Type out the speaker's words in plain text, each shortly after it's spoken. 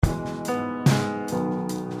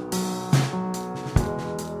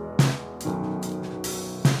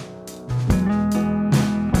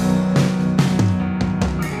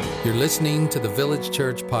listening to the Village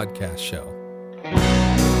Church Podcast Show.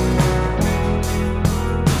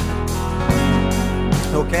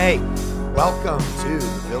 Okay, welcome to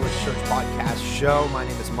the Village Church Podcast Show. My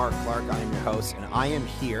name is Mark Clark. I am your host, and I am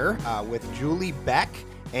here with Julie Beck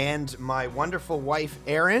and my wonderful wife,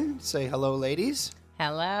 Erin. Say hello, ladies.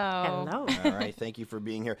 Hello. Hello. All right, thank you for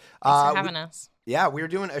being here. Thanks for having us. Yeah, we're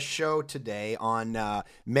doing a show today on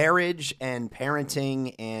marriage and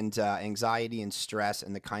parenting and anxiety and stress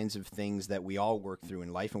and the kinds of things that we all work through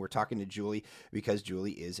in life. And we're talking to Julie because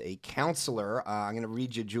Julie is a counselor. I'm going to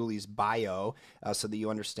read you Julie's bio so that you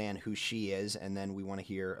understand who she is. And then we want to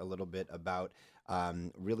hear a little bit about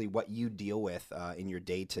really what you deal with in your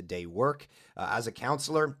day-to-day work as a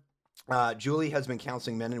counselor. Julie has been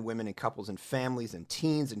counseling men and women and couples and families and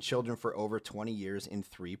teens and children for over 20 years in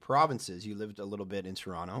 3 provinces. You lived a little bit in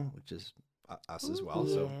Toronto, which is us as well,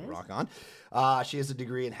 yes. so rock on. She has a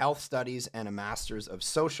degree in health studies and a master's of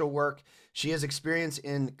social work. She has experience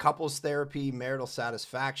in couples therapy, marital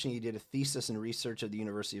satisfaction. You did a thesis and research at the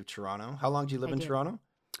University of Toronto. How long did you live in Toronto?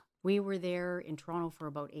 We were there in Toronto for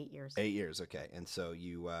about 8 years. 8 years, okay. And so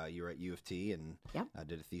you were at U of T and Yep.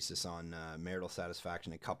 did a thesis on marital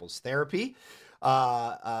satisfaction and couples therapy,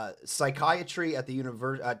 psychiatry at the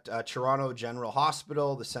at Toronto General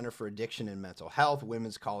Hospital, the Center for Addiction and Mental Health,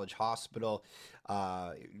 Women's College Hospital,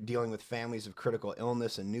 dealing with families of critical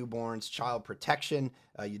illness and newborns, child protection.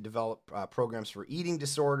 You develop programs for eating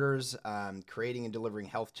disorders, creating and delivering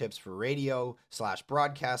health tips for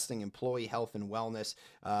radio/broadcasting, employee health and wellness.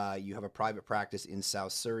 You have a private practice in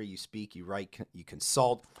South Surrey. You speak, you write, you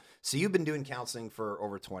consult. So you've been doing counseling for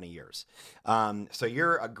over 20 years. So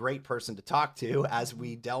you're a great person to talk to as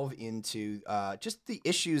we delve into just the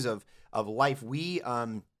issues of life. We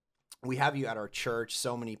have you at our church.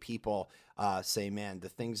 So many people say, man, the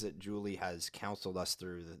things that Julie has counseled us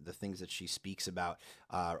through, the things that she speaks about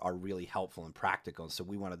are really helpful and practical. And so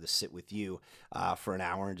we wanted to sit with you for an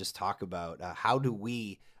hour and just talk about how do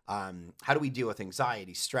we deal with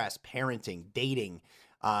anxiety, stress, parenting, dating,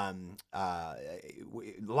 lots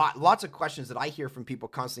of questions that I hear from people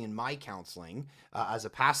constantly in my counseling as a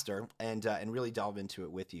pastor, and really delve into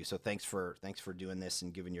it with you. So thanks for doing this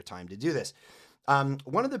and giving your time to do this.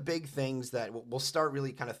 One of the big things that we'll start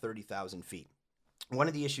really kind of 30,000 feet. One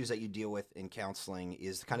of the issues that you deal with in counseling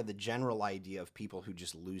is kind of the general idea of people who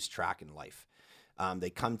just lose track in life.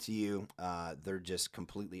 They come to you, they're just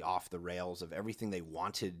completely off the rails of everything they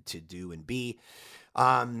wanted to do and be.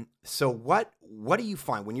 So what do you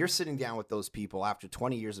find when you're sitting down with those people after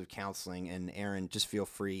 20 years of counseling? And Erin, just feel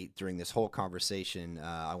free during this whole conversation.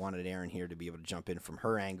 I wanted Erin here to be able to jump in from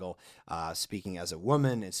her angle, speaking as a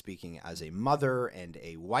woman and speaking as a mother and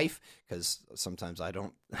a wife, because sometimes I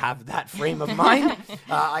don't have that frame of mind.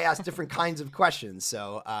 I ask different kinds of questions.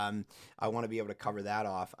 So I want to be able to cover that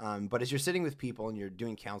off. But as you're sitting with people and you're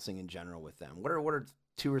doing counseling in general with them, what are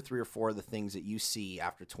 2 or 3 or 4 of the things that you see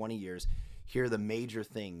after 20 years? Here are the major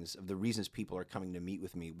things of the reasons people are coming to meet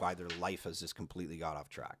with me, why their life has just completely got off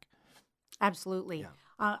track. Absolutely.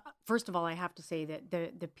 Yeah. First of all, I have to say that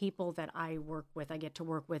the people that I get to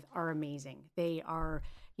work with are amazing. They are,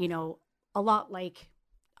 a lot like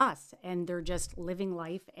us, and they're just living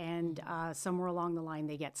life, and somewhere along the line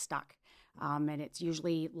they get stuck. And it's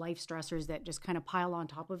usually life stressors that just kind of pile on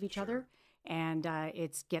top of each other. And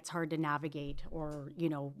it gets hard to navigate or,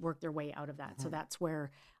 work their way out of that. Mm-hmm. So that's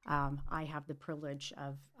where I have the privilege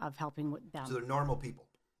of helping with them. So they're normal people.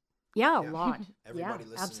 Yeah, a lot. Everybody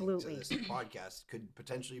listening absolutely. to this podcast could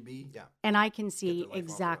potentially be, And I can see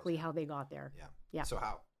exactly how they got there. Yeah. So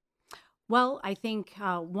how? Well, I think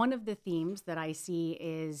one of the themes that I see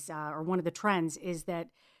is, or one of the trends is that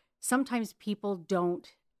sometimes people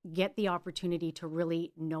don't get the opportunity to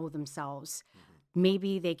really know themselves. Mm-hmm.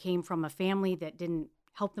 Maybe they came from a family that didn't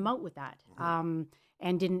help them out with that,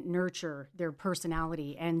 and didn't nurture their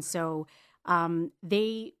personality. And so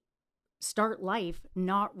they start life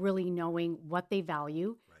not really knowing what they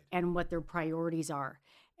value and what their priorities are.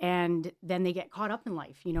 And then they get caught up in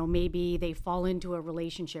life. Maybe they fall into a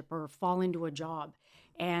relationship or fall into a job.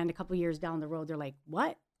 And a couple of years down the road, they're like,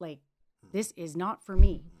 what? Like, this is not for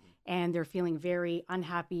me. And they're feeling very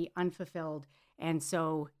unhappy, unfulfilled. And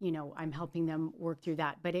so, I'm helping them work through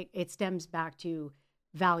that. But it stems back to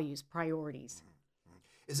values, priorities.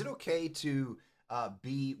 Is it okay to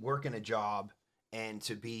work in a job and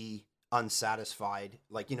to be unsatisfied?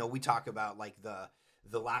 Like, we talk about like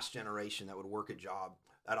the last generation that would work a job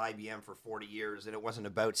at IBM for 40 years, and it wasn't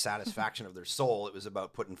about satisfaction of their soul. It was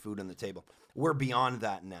about putting food on the table. We're beyond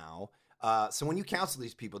that now. So when you counsel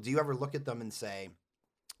these people, do you ever look at them and say,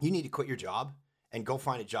 you need to quit your job and go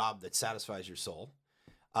find a job that satisfies your soul?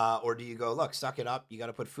 Or do you go, look, suck it up, you got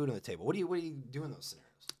to put food on the table? What do you do in those scenarios?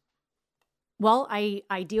 Well,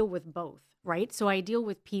 I deal with both, right? So I deal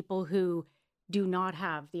with people who do not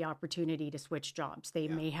have the opportunity to switch jobs. They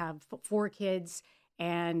may have 4 kids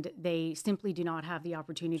and they simply do not have the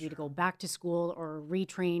opportunity to go back to school or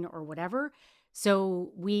retrain or whatever.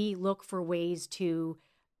 So we look for ways to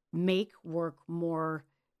make work more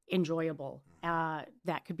enjoyable.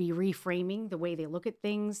 That could be reframing the way they look at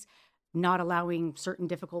things, not allowing certain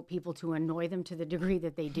difficult people to annoy them to the degree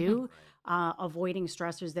that they do, avoiding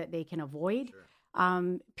stressors that they can avoid.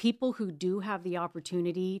 People who do have the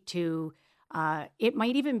opportunity to, it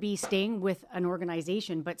might even be staying with an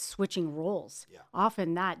organization, but switching roles.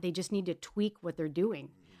 Often that they just need to tweak what they're doing.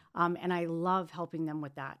 And I love helping them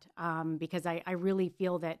with that because I really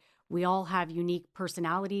feel that we all have unique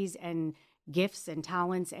personalities and gifts and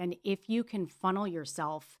talents. And if you can funnel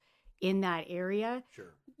yourself in that area,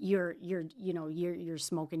 you're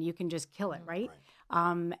smoking, you can just kill it, right?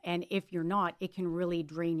 And if you're not, it can really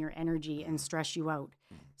drain your energy and stress you out.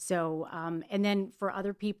 So, and then for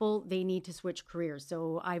other people, they need to switch careers.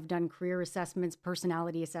 So I've done career assessments,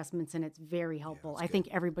 personality assessments, and it's very helpful. I think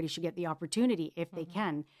everybody should get the opportunity, if they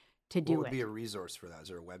can, to do it. What would be a resource for that? Is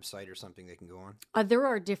there a website or something they can go on? There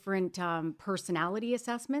are different personality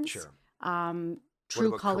assessments.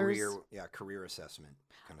 True Colors. Career assessment.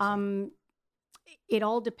 Kind of thing. It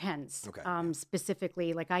all depends.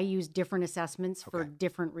 Specifically, like I use different assessments for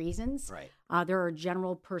different reasons. There are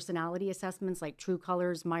general personality assessments like True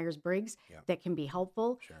Colors, Myers-Briggs that can be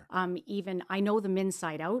helpful. Even I know them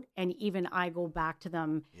inside out, and even I go back to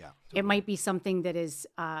them. It might be something that is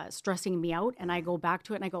stressing me out, and I go back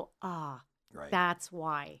to it and I go, that's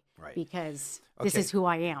why. Because this is who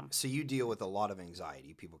I am. So you deal with a lot of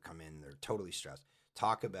anxiety. People come in, they're totally stressed.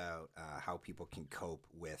 Talk about how people can cope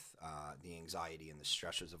with the anxiety and the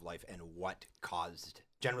stressors of life, and what caused,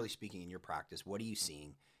 generally speaking, in your practice, what are you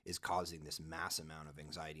seeing is causing this mass amount of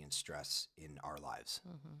anxiety and stress in our lives?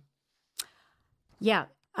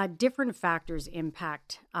 Different factors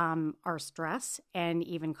impact our stress and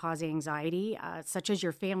even cause anxiety, such as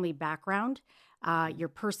your family background, your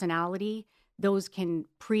personality. Those can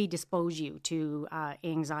predispose you to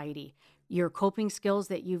anxiety. Your coping skills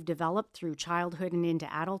that you've developed through childhood and into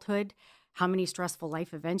adulthood, how many stressful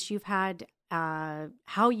life events you've had,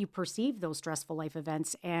 how you perceive those stressful life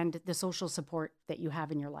events, and the social support that you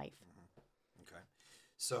have in your life. Okay.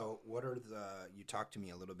 So what are you talked to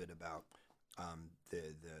me a little bit about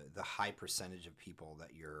the high percentage of people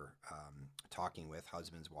that you're talking with,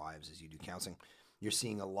 husbands, wives, as you do counseling. You're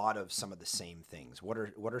seeing a lot of some of the same things. What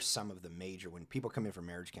are some of the major, when people come in for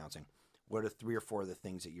marriage counseling, what are 3 or 4 of the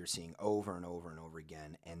things that you're seeing over and over and over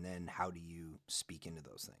again? And then how do you speak into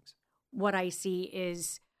those things? What I see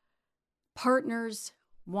is partners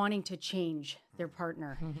wanting to change their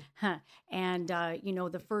partner. And,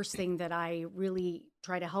 the first thing that I really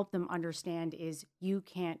try to help them understand is you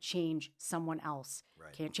can't change someone else.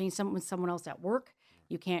 Can't change someone else at work.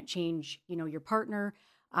 You can't change, your partner.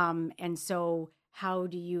 And so how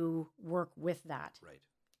do you work with that?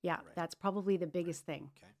 That's probably the biggest thing.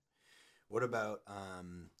 Okay. What about,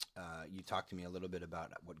 you talked to me a little bit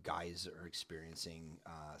about what guys are experiencing,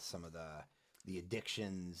 some of the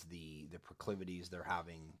addictions, the proclivities they're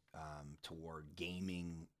having toward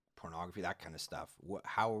gaming, pornography, that kind of stuff.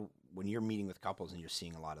 When you're meeting with couples and you're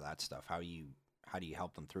seeing a lot of that stuff, how do you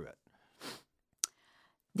help them through it?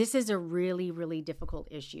 This is a really, really difficult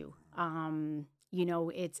issue.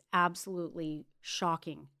 It's absolutely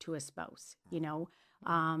shocking to a spouse,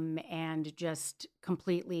 and just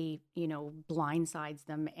completely, blindsides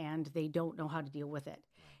them, and they don't know how to deal with it.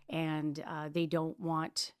 And they don't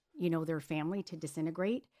want, their family to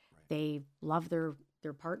disintegrate. They love their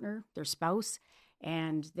partner, their spouse,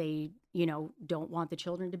 and they, don't want the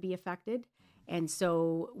children to be affected. And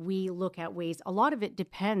so we look at ways, a lot of it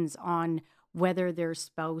depends on whether their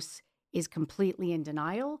spouse is completely in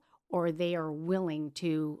denial or they are willing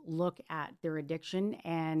to look at their addiction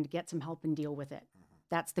and get some help and deal with it.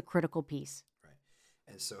 That's the critical piece. Right.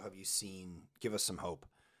 And so have you seen, give us some hope,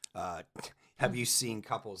 have you seen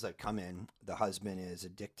couples that come in, the husband is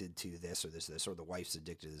addicted to this, or the wife's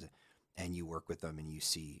addicted to this, and you work with them and you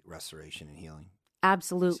see restoration and healing?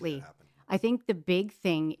 Absolutely. I think the big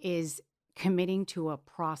thing is committing to a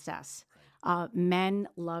process. Men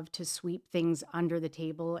love to sweep things under the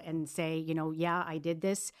table and say, I did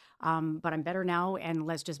this, but I'm better now, and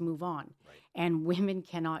let's just move on. And women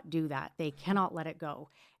cannot do that. They cannot let it go.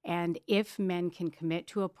 And if men can commit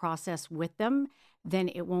to a process with them, then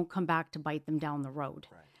it won't come back to bite them down the road.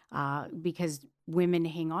 Because women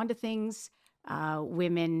hang on to things,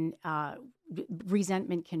 women,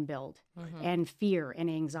 resentment can build, and fear and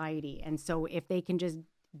anxiety. And so if they can just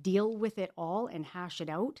deal with it all and hash it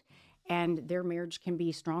out, and their marriage can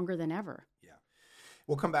be stronger than ever.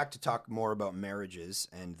 We'll come back to talk more about marriages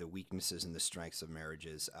and the weaknesses and the strengths of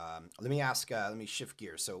marriages. Let me shift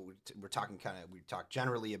gears. So we talk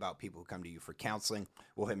generally about people who come to you for counseling.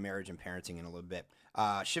 We'll hit marriage and parenting in a little bit.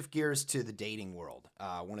 Shift gears to the dating world.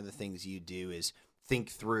 One of the things you do is think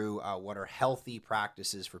through what are healthy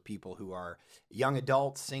practices for people who are young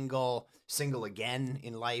adults, single again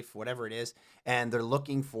in life, whatever it is, and they're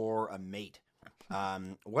looking for a mate.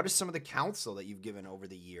 What are some of the counsel that you've given over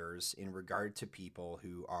the years in regard to people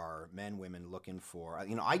who are men, women looking for,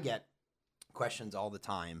 I get questions all the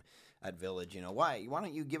time at Village, why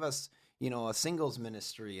don't you give us, a singles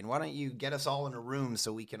ministry, and why don't you get us all in a room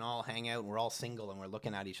so we can all hang out and we're all single and we're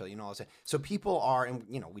looking at each other, so people are, and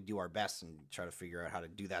we do our best and try to figure out how to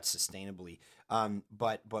do that sustainably.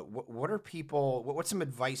 But what's some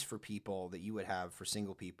advice for people that you would have for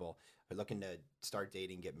single people who are looking to start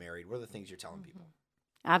dating, get married? What are the things you're telling people?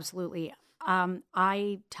 Absolutely.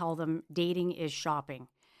 I tell them dating is shopping.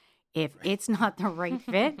 If it's not the right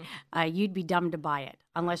fit, you'd be dumb to buy it,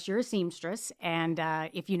 unless you're a seamstress. And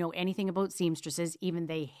if you know anything about seamstresses, even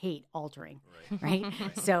they hate altering, right?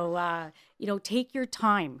 So, take your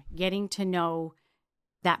time getting to know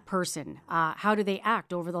that person. How do they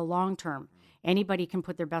act over the long term? Anybody can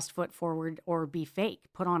put their best foot forward or be fake,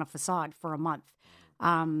 put on a facade for a month.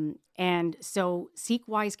 And so seek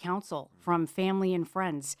wise counsel from family and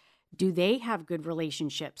friends. Do they have good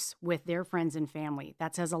relationships with their friends and family?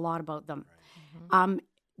 That says a lot about them.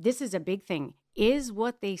 This is a big thing. Is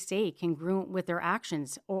what they say congruent with their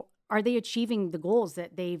actions? Or are they achieving the goals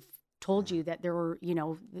that they've told you that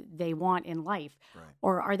they want in life?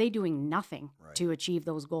 Or are they doing nothing to achieve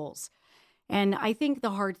those goals? And I think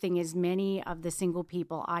the hard thing is many of the single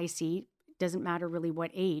people I see, doesn't matter really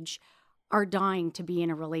what age, are dying to be in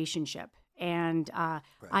a relationship. And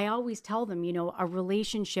I always tell them, a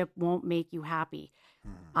relationship won't make you happy.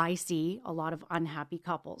 I see a lot of unhappy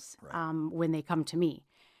couples when they come to me.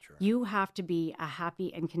 You have to be a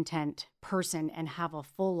happy and content person and have a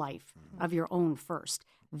full life of your own first.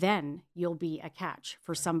 Then you'll be a catch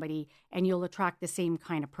for somebody and you'll attract the same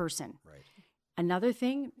kind of person. Another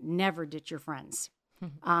thing, never ditch your friends.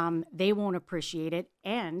 They won't appreciate it,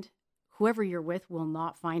 and whoever you're with will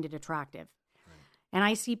not find it attractive. And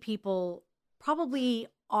I see people probably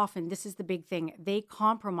often, this is the big thing, they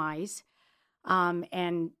compromise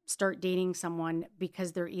and start dating someone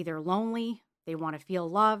because they're either lonely, they want to feel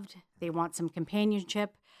loved, they want some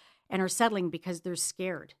companionship, and are settling because they're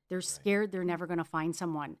scared. They're scared they're never going to find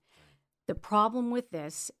someone. The problem with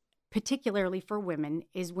this, particularly for women,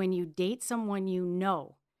 is when you date someone you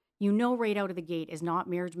know right out of the gate is not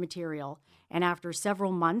marriage material, and after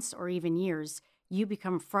several months or even years, you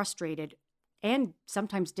become frustrated and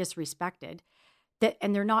sometimes disrespected,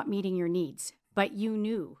 and they're not meeting your needs. But you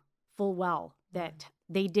knew full well that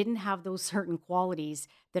they didn't have those certain qualities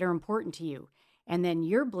that are important to you. And then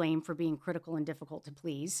you're blamed for being critical and difficult to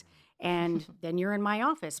please. And then you're in my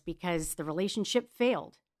office because the relationship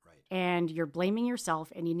failed. And you're blaming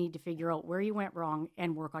yourself, and you need to figure out where you went wrong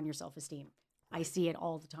and work on your self-esteem. I see it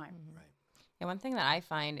all the time. And one thing that I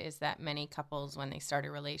find is that many couples, when they start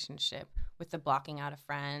a relationship with the blocking out of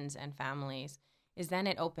friends and families, is then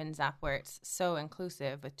it opens up where it's so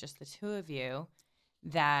inclusive with just the two of you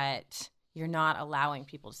that you're not allowing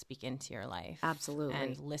people to speak into your life. Absolutely.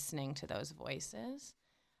 And listening to those voices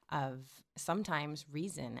of sometimes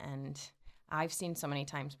reason. And I've seen so many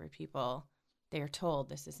times where people, they're told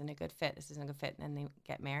this isn't a good fit, and then they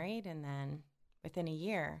get married, and then within a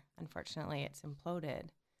year, unfortunately, it's imploded.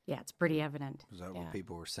 Yeah, it's pretty evident. Is that what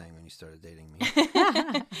people were saying when you started dating me?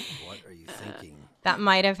 What are you thinking? That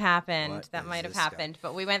might have happened. Guy?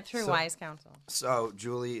 But we went through wise counsel. So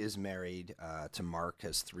Julie is married to Mark,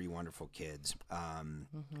 has 3 wonderful kids.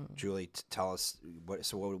 Julie, tell us,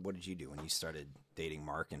 what did you do when you started dating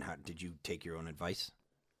Mark, and how did you take your own advice?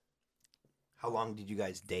 How long did you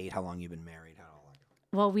guys date? How long you been married? How long?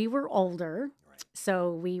 Well, we were older.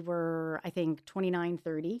 So we were, I think, 29,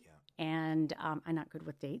 30. And I'm not good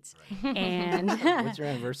with dates. And what's your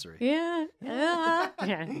anniversary? April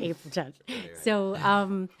 10th.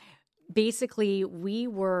 So basically, we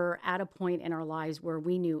were at a point in our lives where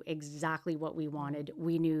we knew exactly what we wanted.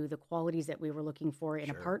 We knew the qualities that we were looking for in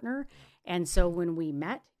a partner. And so when we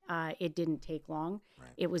met, it didn't take long.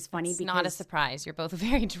 It was funny because... not a surprise. You're both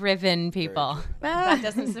very driven people. That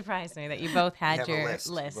doesn't surprise me that you both had your list.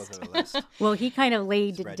 Both have a list. Well, he kind of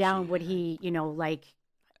laid down what he,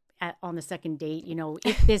 on the second date,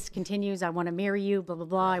 if this continues, I want to marry you, blah, blah,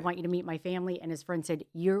 blah. I want you to meet my family. And his friend said,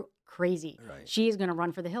 you're crazy. Right. She is going to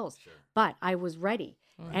run for the hills. Sure. But I was ready.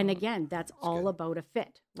 And again, that's all good. About a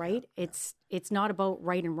fit, right? Yeah. It's not about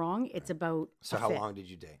right and wrong. It's about So a how fit. long did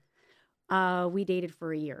you date? We dated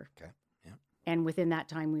for a year. Okay. Yeah. And within that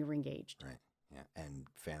time, we were engaged. Right. Yeah. And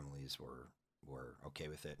families were okay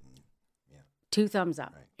with it. And 2 thumbs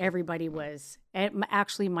up. Right. Everybody was.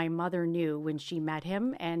 Actually, my mother knew when she met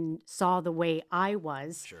him and saw the way I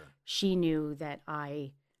was. sure. She knew that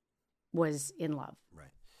I was in love.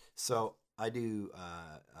 Right. So I do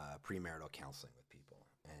premarital counseling with people,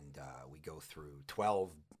 and we go through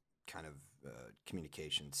 12 kind of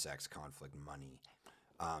communication, sex, conflict, money.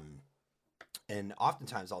 And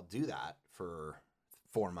oftentimes I'll do that for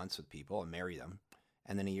 4 months with people and marry them.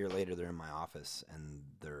 And then a year later, they're in my office and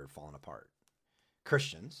they're falling apart.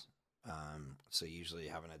 Christians, so usually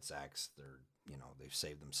haven't had sex. They've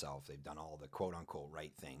saved themselves. They've done all the quote unquote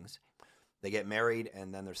right things. They get married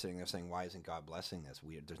and then they're sitting there saying, why isn't God blessing this?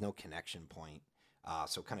 There's no connection point.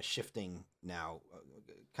 So kind of shifting now,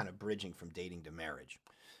 kind of bridging from dating to marriage.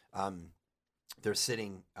 They're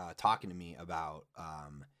sitting, talking to me about,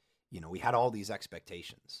 we had all these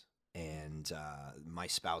expectations. And my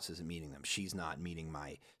spouse isn't meeting them. She's not meeting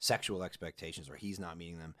my sexual expectations, or he's not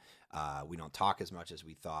meeting them. We don't talk as much as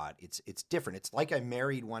we thought. It's different. It's like I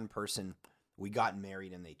married one person, we got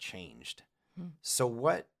married, and they changed. So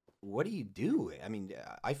what do you do? I mean,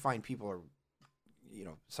 I find people are,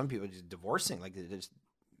 some people are just divorcing. Like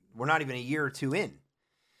we're not even a year or two in.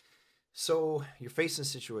 So you're facing a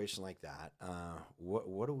situation like that. How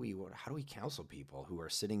do we counsel people who are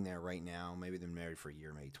sitting there right now? Maybe they're married for a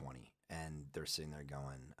year, maybe 20, and they're sitting there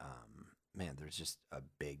going, man, there's just a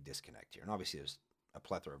big disconnect here. And obviously there's a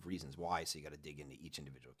plethora of reasons why, so you got to dig into each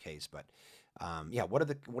individual case. But what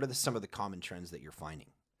are some of the common trends that you're finding?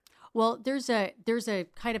 Well, there's a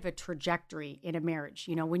kind of a trajectory in a marriage.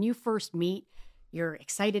 When you first meet, you're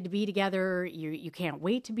excited to be together. You can't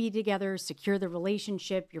wait to be together, secure the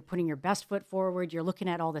relationship. You're putting your best foot forward. You're looking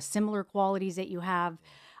at all the similar qualities that you have.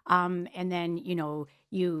 And then, you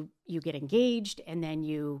get engaged, and then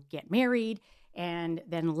you get married, and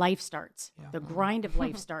then life starts. Yeah. The grind of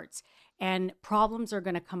life starts. And problems are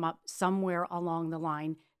going to come up somewhere along the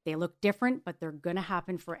line. They look different, but they're going to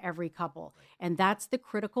happen for every couple. And that's the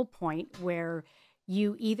critical point where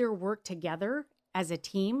you either work together as a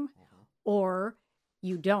team or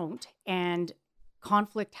you don't, and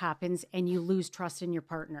conflict happens and you lose trust in your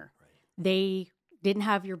partner. Right. They didn't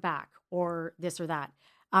have your back, or this or that.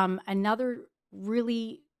 Another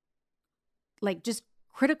really just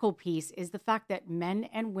critical piece is the fact that men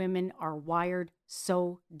and women are wired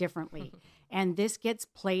so differently. And this gets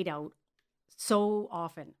played out so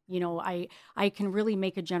often. I can really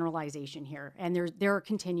make a generalization here, and there are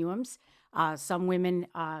continuums. Some women,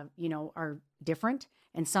 are different,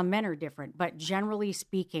 and some men are different. But generally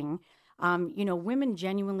speaking, women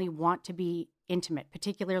genuinely want to be intimate,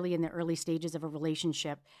 particularly in the early stages of a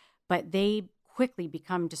relationship, but they quickly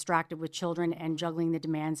become distracted with children and juggling the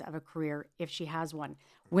demands of a career if she has one.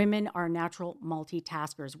 Women are natural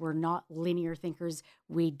multitaskers. We're not linear thinkers.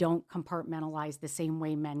 We don't compartmentalize the same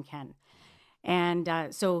way men can.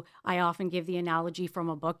 And so I often give the analogy from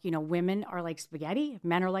a book, women are like spaghetti,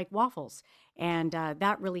 men are like waffles. And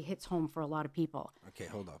that really hits home for a lot of people. Okay,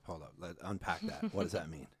 hold up. Let's unpack that. What does that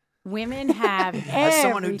mean? Women have everything. As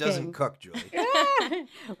someone who doesn't cook, Julie.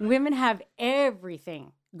 Women have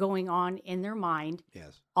everything going on in their mind,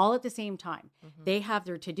 yes, all at the same time. Mm-hmm. They have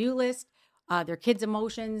their to-do list, their kids'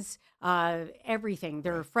 emotions, everything,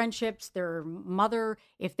 their friendships, their mother.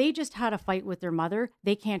 If they just had a fight with their mother,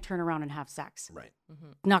 they can't turn around and have sex. Right.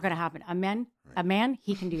 Mm-hmm. Not going to happen. A man,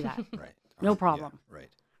 he can do that. Right. No problem. Yeah. Right.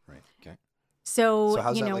 Okay. So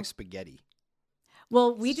how's that like spaghetti?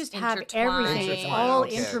 Well, we just have everything. It's all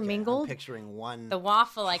intermingled. I'm picturing the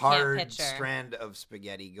waffle. I can't picture strand of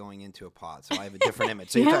spaghetti going into a pot. So I have a different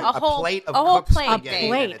image. So you're talking a plate of whole cooked plate,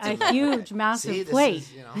 spaghetti. A huge, massive plate.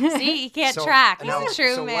 See, you can't track. No, He's a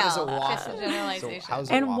true so male. What is a waffle? That's a generalization. So how's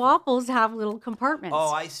a and waffle? Waffles have little compartments.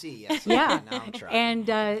 Oh, I see. Yes. Yeah. Okay, now I'm tracking.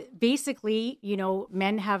 And basically,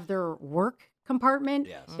 men have their work compartment.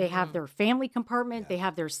 Yes. They have their family compartment. Yes. They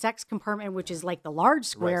have their sex compartment, which is like the large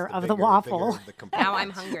square Right, of bigger, the waffle. Now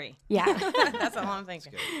I'm hungry. Yeah. That's all I'm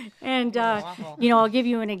thinking. And, I'll give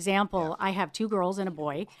you an example. Yeah. I have 2 girls and a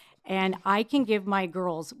boy, and I can give my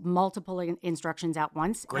girls multiple instructions at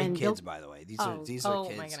once. Great kids, by the way. These are kids. Oh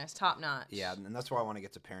my goodness, top notch. Yeah, and that's why I want to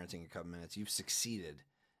get to parenting in a couple minutes. You've succeeded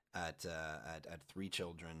at 3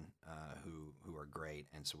 children who are great,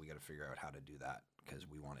 and so we got to figure out how to do that because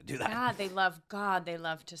we want to do that. Yeah, they love God. They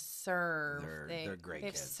love to serve. They're great They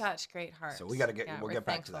have kids. such great hearts. So we got to get. We'll we're get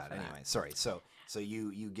back to thankful that for anyway. Sorry. So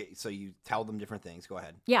you tell them different things. Go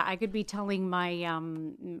ahead. Yeah, I could be telling my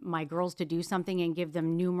my girls to do something and give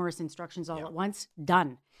them numerous instructions all at once.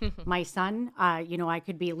 Done. My son, I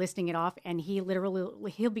could be listing it off, and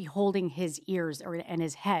he'll be holding his ears and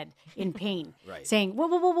his head in pain, Right. saying,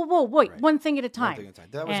 "Whoa, wait, one thing at a time." One thing at a time.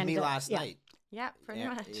 That was me last yeah. night. Yeah, pretty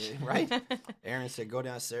much. Right? Aaron said, go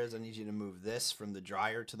downstairs. I need you to move this from the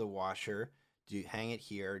dryer to the washer. Hang it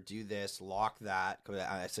here. Do this. Lock that.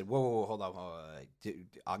 I said, whoa, hold on.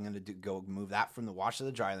 I'm going to go move that from the washer to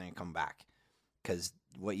the dryer and then come back. Because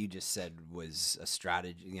what you just said was a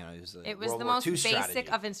strategy. It was the most basic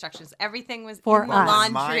of instructions. Everything was For in the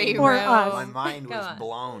us. laundry For room. us. My mind Go was on.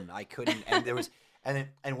 blown. I couldn't. And there was.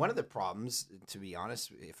 And one of the problems, to be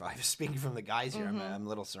honest, if I was speaking from the guys here, I'm a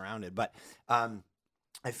little surrounded, but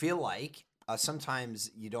I feel like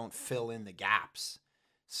sometimes you don't fill in the gaps.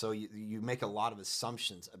 So you make a lot of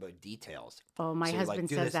assumptions about details. Oh, my So husband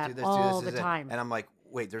do says this, that do this, all do the this. time. And I'm like,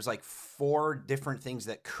 wait, there's like 4 different things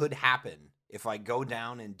that could happen if I go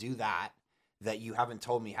down and do that you haven't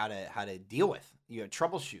told me how to deal with. You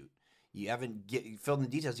troubleshoot. You haven't filled in the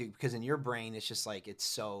details because in your brain it's just like it's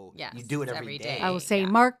so Yes, you do it it's every every day. day. I will say, Yeah.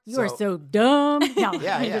 Mark, you are So- so dumb. No,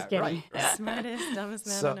 Yeah, I'm yeah, just kidding. right. Smartest, dumbest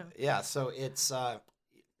man I So know. yeah, so it's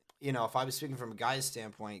if I was speaking from a guy's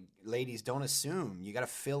standpoint, ladies, don't assume. You got to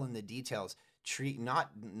fill in the details. Treat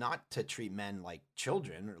not to treat men like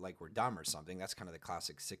children or like we're dumb or something. That's kind of the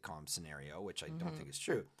classic sitcom scenario, which I don't think is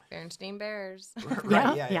true. Bernstein Bears.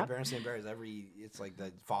 Right? Yeah. Yeah. Berenstain Bears. It's like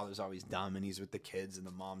the father's always dumb and he's with the kids, and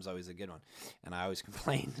the mom's always a good one. And I always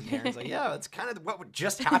complain. And Aaron's like, "Yeah, that's kind of what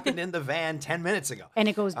just happened in the van 10 minutes ago." And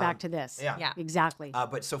it goes back to this. Yeah. Yeah. Exactly.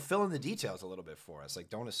 But so fill in the details a little bit for us.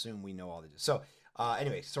 Like, don't assume we know all the details. So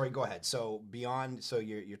anyway, sorry, go ahead. So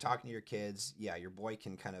you're talking to your kids. Yeah, your boy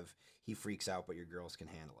can he freaks out, but your girls can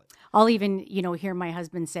handle it. I'll even, hear my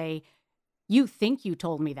husband say, "You think you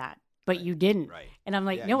told me that, but you didn't." Right. And I'm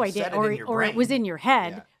like, Yeah, "No, you I said did." it Or in your it was brain. in your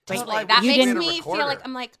head. Yeah. But That's why That we makes should me record feel like her.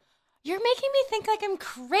 I'm like, you're making me think like I'm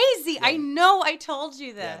crazy. I know I told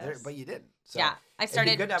you this. Yeah, but you didn't. So Yeah, I it'd be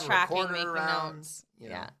started good to have a tracking, recorder making around, notes. you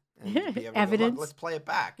know, Yeah. and be able to go, Evidence. "Look, let's play it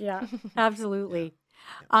back. Yeah, absolutely.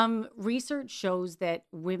 Research shows that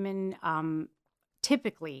women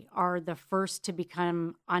typically are the first to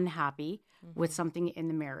become unhappy with something in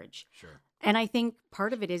the marriage. Sure. And I think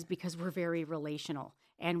part of it is because we're very relational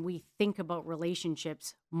and we think about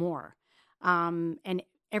relationships more. And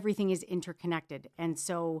everything is interconnected. And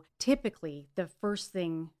so typically the first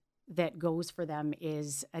thing that goes for them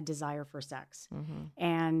is a desire for sex.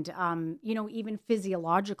 And, even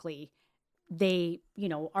physiologically, they,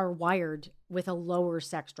 are wired with a lower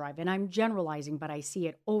sex drive. And I'm generalizing, but I see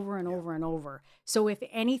it over and over and over. So if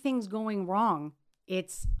anything's going wrong,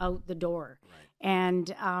 it's out the door. Right.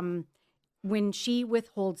 And when she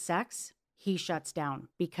withholds sex, he shuts down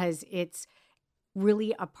because it's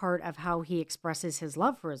really a part of how he expresses his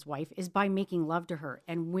love for his wife is by making love to her.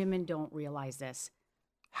 And women don't realize this.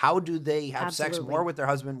 How do they have sex Absolutely. more with their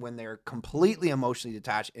husband when they're completely emotionally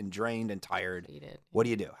detached and drained and tired? Depleted. What do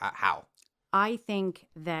you do? How? I think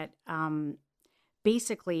that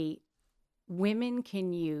basically women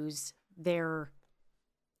can use their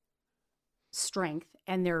strength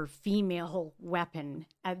and their female weapon.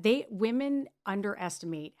 Women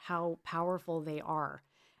underestimate how powerful they are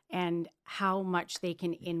and how much they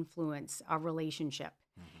can influence a relationship.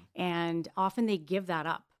 And often they give that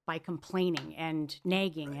up by complaining and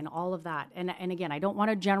nagging and all of that. And again, I don't want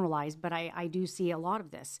to generalize, but I do see a lot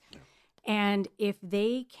of this. Yeah. And if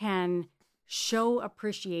they can show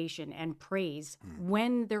appreciation and praise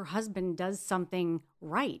when their husband does something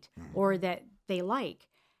right or that they like,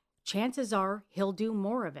 chances are he'll do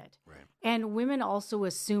more of it. Right. And women also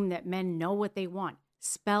assume that men know what they want.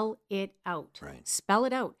 Spell it out. Right. Spell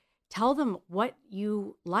it out. Tell them what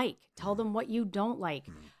you like. Tell them what you don't like.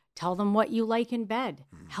 Tell them what you like in bed.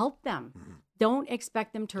 Help them. Don't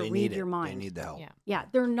expect them to They read need your it. mind. They need the help. Yeah. Yeah,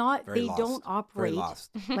 they're not. Very they lost. don't Very operate lost.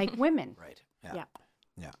 like women. Right. Yeah. Yeah.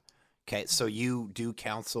 Yeah. Okay. So you do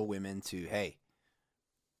counsel women to, hey,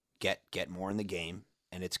 get more in the game,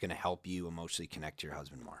 and it's going to help you emotionally connect to your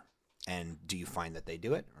husband more. And do you find that they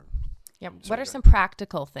do it? Or? Yeah. Sorry, What are go some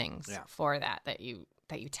practical things Yeah. for that you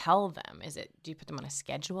tell them? Is it, do you put them on a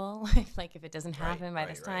schedule? Like if it doesn't happen by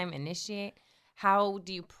this time, initiate. How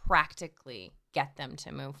do you practically get them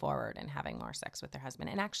to move forward and having more sex with their husband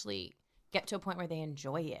and actually get to a point where they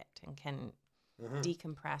enjoy it and can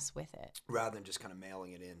decompress with it? Rather than just kind of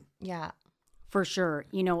mailing it in. Yeah. For sure.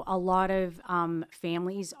 You know, a lot of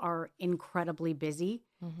families are incredibly busy.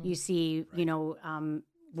 You see, you know,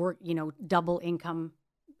 work, you know, double income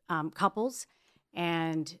couples,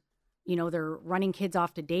 and, you know, they're running kids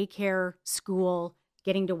off to daycare, school,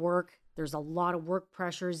 getting to work. There's a lot of work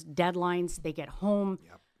pressures, deadlines. They get home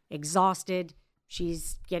exhausted.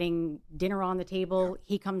 She's getting dinner on the table.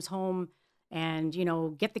 He comes home and, you know,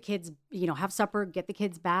 get the kids, you know, have supper, get the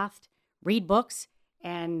kids bathed, read books,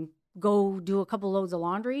 and go do a couple loads of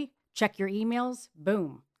laundry, check your emails,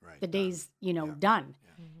 boom. The day's, you know, done.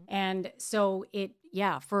 And so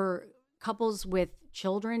for couples with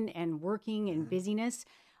children and working and busyness,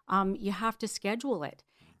 you have to schedule it.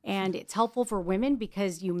 And it's helpful for women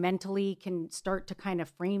because you mentally can start to kind of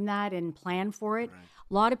frame that and plan for it.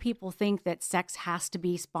 A lot of people think that sex has to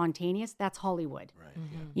be spontaneous. That's Hollywood.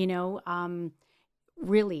 You know,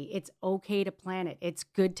 really, it's okay to plan it. It's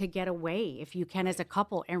good to get away if you can as a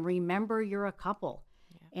couple, and remember you're a couple.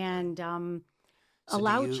 And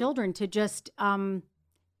allow children to just,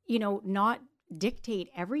 you know, not dictate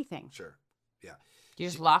everything. Sure. Yeah. Do you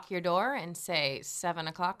just lock your door and say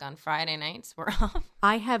 7:00 on Friday nights we're off?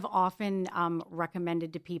 I have often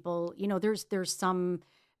recommended to people, you know, there's some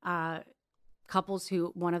couples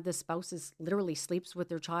who one of the spouses literally sleeps with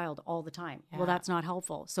their child all the time. Well, that's not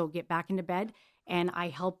helpful. So get back into bed, and I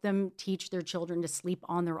help them teach their children to sleep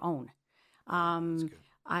on their own.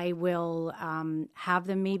 I will have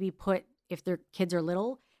them maybe put, if their kids are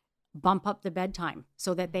little, bump up the bedtime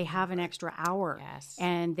so that they have an extra hour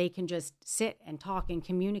and they can just sit and talk and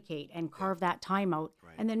communicate and carve that time out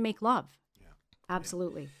and then make love.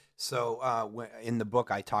 Absolutely. So in the book,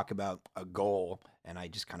 I talk about a goal, and I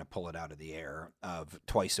just kind of pull it out of the air, of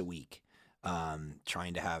twice a week,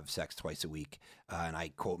 trying to have sex twice a week. And I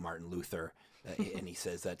quote Martin Luther, and he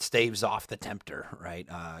says that staves off the tempter, right?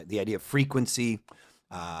 The idea of frequency.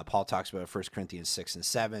 Paul talks about 1 Corinthians 6 and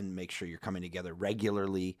 7. Make sure you're coming together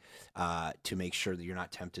regularly to make sure that you're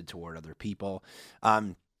not tempted toward other people.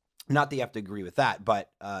 Not that you have to agree with that,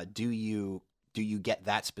 but do you get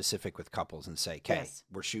that specific with couples and say, okay,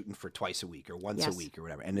 we're shooting for twice a week or once a week or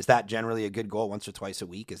whatever? And is that generally a good goal, once or twice a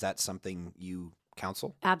week? Is that something you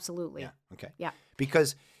counsel? Absolutely. Yeah. Okay. Yeah.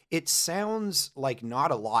 Because it sounds like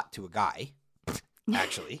not a lot to a guy.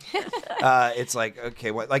 Actually, it's like,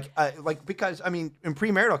 okay, what, like, because I mean, in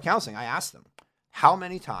premarital counseling, I asked them, how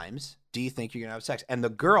many times do you think you're gonna have sex? And the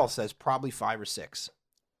girl says probably 5 or 6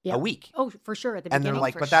 a week. Oh, for sure. At the And beginning, they're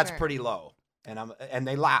like, but that's pretty low. And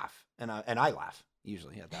they laugh, and I laugh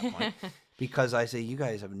usually at that point because I say, you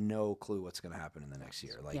guys have no clue what's gonna happen in the next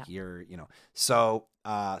year. Like you're, you know, so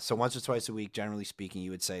once or twice a week, generally speaking,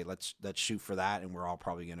 you would say let's shoot for that, and we're all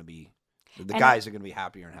probably gonna be. The guys are going to be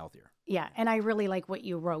happier and healthier. Yeah. And I really like what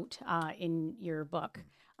you wrote in your book.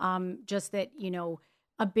 Just that, you know,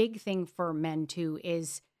 a big thing for men too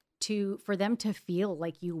is for them to feel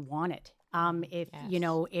like you want it. You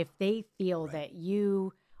know, if they feel that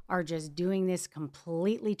you are just doing this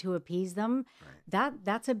completely to appease them,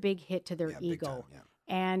 that's a big hit to their ego.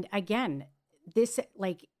 And again, this,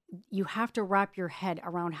 like, you have to wrap your head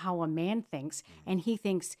around how a man thinks, and he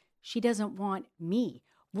thinks, she doesn't want me.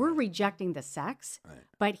 We're rejecting the sex,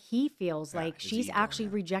 but he feels like she's actually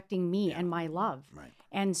rejecting me and my love.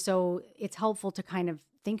 And so it's helpful to kind of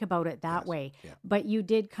think about it that way. But you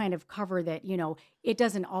did kind of cover that, you know, it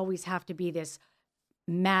doesn't always have to be this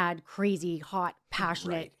mad, crazy, hot,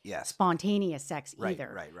 passionate, spontaneous sex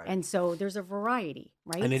either. And so there's a variety,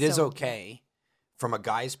 right? And it is okay from a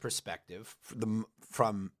guy's perspective,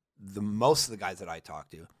 from the most of the guys that I talk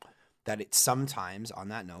to, that it sometimes, on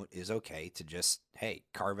that note, is okay to just, hey,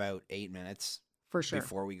 carve out 8 minutes for sure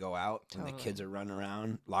before we go out, and the kids are running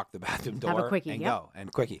around, lock the bathroom door, have a quickie, and go,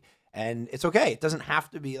 and quickie. And it's okay. It doesn't have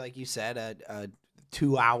to be, like you said, a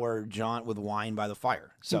 2-hour jaunt with wine by the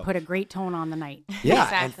fire. So and put a great tone on the night. Yeah,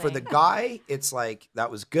 and for the guy, it's like, that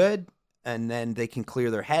was good, and then they can clear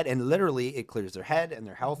their head, and literally it clears their head, and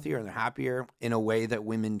they're healthier, and they're happier in a way that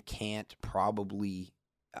women can't probably.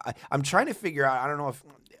 I'm trying to figure out, I don't know if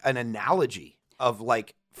an analogy of,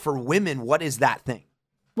 like, for women, what is that thing?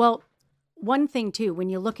 Well, one thing too, when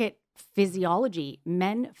you look at physiology,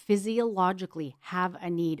 men physiologically have a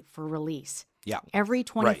need for release. Yeah. Every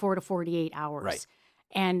 24 to 48 hours. Right.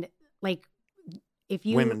 And like, if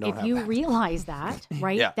you realize that,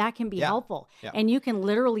 right, that can be helpful. Yeah. And you can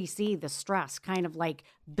literally see the stress kind of like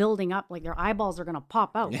building up, like their eyeballs are going to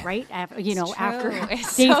pop out, right? After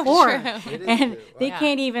day 4. And they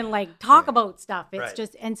can't even like talk about stuff. It's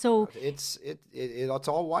just, and so it's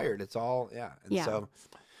all wired. It's all, And so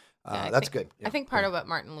that's good. I think part of what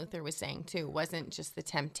Martin Luther was saying too wasn't just the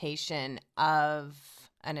temptation of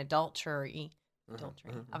an adultery,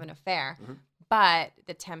 adultery, of an affair. But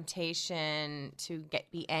the temptation to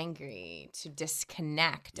be angry, to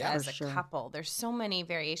disconnect as a couple, there's so many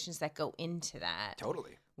variations that go into that.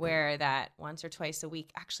 Totally. Where that once or twice a week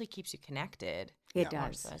actually keeps you connected. It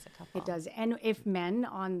does. So as a couple. It does. And if men,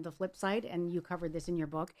 on the flip side, and you covered this in your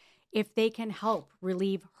book, if they can help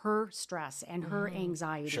relieve her stress and her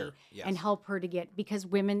anxiety and help her to get, because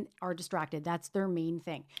women are distracted. That's their main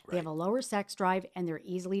thing. They have a lower sex drive and they're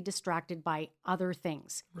easily distracted by other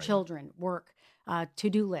things, children, work,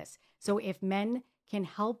 to-do lists. So if men can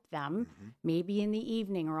help them, maybe in the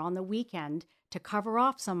evening or on the weekend, to cover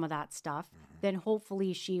off some of that stuff, then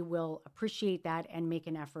hopefully she will appreciate that and make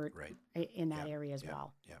an effort in that area as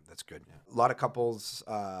well. Yeah, that's good. A lot of couples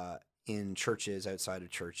in churches, outside of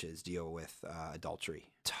churches, deal with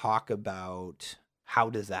adultery. Talk about how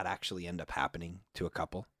does that actually end up happening to a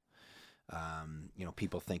couple?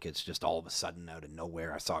 People think it's just all of a sudden out of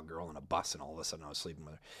nowhere. I saw a girl on a bus and all of a sudden I was sleeping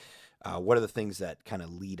with her. What are the things that kind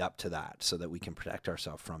of lead up to that so that we can protect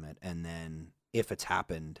ourselves from it? And then if it's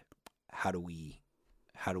happened, how do we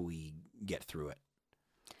get through it?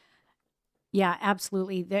 Yeah,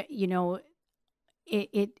 absolutely.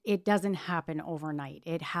 It doesn't happen overnight.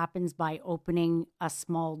 It happens by opening a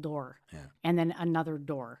small door and then another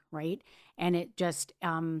door, right? And it just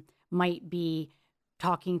might be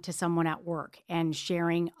talking to someone at work and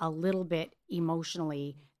sharing a little bit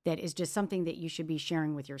emotionally that is just something that you should be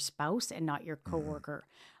sharing with your spouse and not your coworker.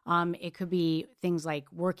 It could be things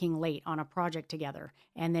like working late on a project together,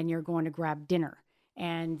 and then you're going to grab dinner,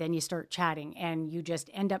 and then you start chatting, and you just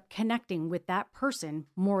end up connecting with that person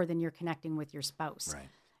more than you're connecting with your spouse. Right.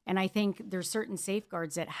 And I think there's certain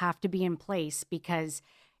safeguards that have to be in place, because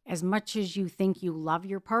as much as you think you love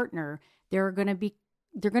your partner, there are going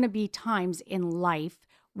to be times in life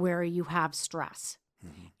where you have stress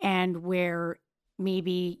and where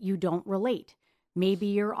maybe you don't relate. Maybe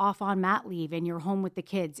you're off on mat leave and you're home with the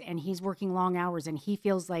kids and he's working long hours and he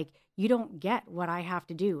feels like you don't get what I have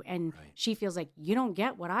to do. And she feels like you don't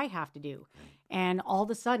get what I have to do. And all of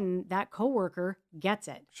a sudden that coworker gets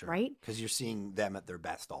it, right? Because you're seeing them at their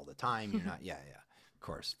best all the time. You're not, of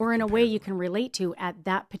course. Or in a way you can relate to at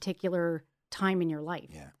that particular time in your life.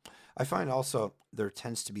 Yeah. I find also there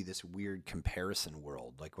tends to be this weird comparison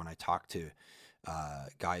world. Like when I talk to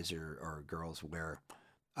guys or girls where,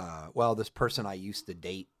 this person I used to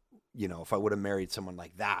date, if I would have married someone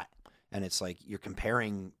like that, and it's like you're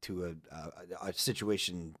comparing to a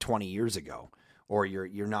situation 20 years ago, or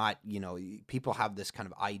you're not, people have this kind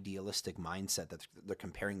of idealistic mindset that they're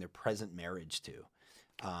comparing their present marriage to,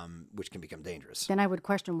 which can become dangerous. Then I would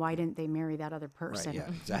question, why didn't they marry that other person? Right,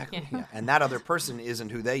 yeah, exactly. Yeah. And that other person isn't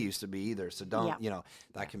who they used to be either. So don't,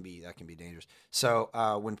 that can be dangerous.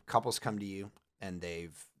 So when couples come to you and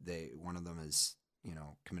one of them is,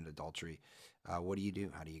 committed adultery, what do you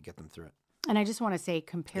do? How do you get them through it? And I just want to say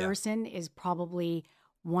comparison is probably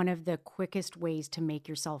one of the quickest ways to make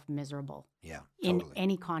yourself miserable. Yeah. In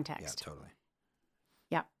any context. Yeah, totally.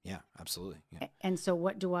 Yeah. Yeah, absolutely. Yeah. And so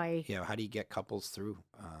what do I... Yeah, how do you get couples through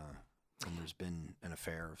when there's been an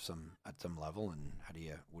affair at some level, and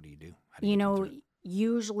what do you do? How do you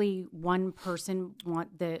usually one person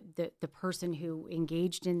the person who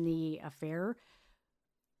engaged in the affair,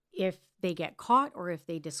 if they get caught or if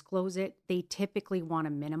they disclose it, they typically want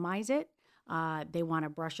to minimize it. They want to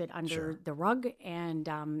brush it under the rug, and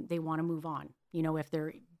they want to move on. If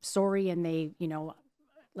they're sorry and they,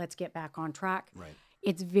 let's get back on track. Right.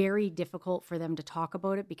 It's very difficult for them to talk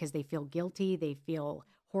about it because they feel guilty. They feel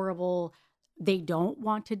horrible. They don't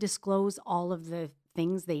want to disclose all of the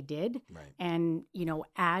things they did and,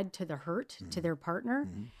 add to the hurt to their partner.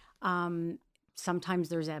 Sometimes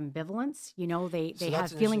there's ambivalence. They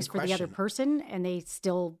have feelings for the other person and they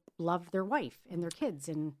still love their wife and their kids.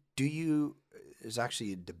 And there's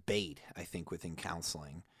actually a debate, I think, within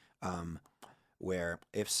counseling, where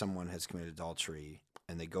if someone has committed adultery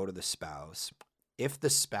and they go to the spouse, if the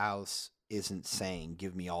spouse isn't saying,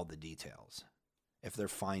 give me all the details, if they're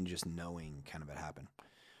fine just knowing kind of what happened,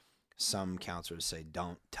 some counselors say,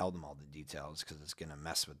 don't tell them all the details because it's going to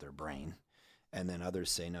mess with their brain. And then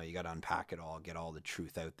others say, no, you got to unpack it all, get all the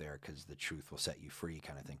truth out there because the truth will set you free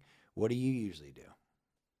kind of thing. What do you usually do?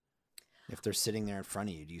 If they're sitting there in front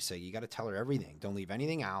of you, do you say, you got to tell her everything? Don't leave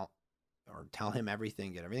anything out, or tell him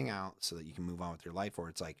everything, get everything out so that you can move on with your life? Or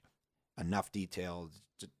it's like enough details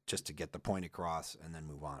just to get the point across and then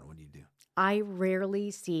move on? What do you do? I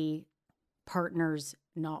rarely see partners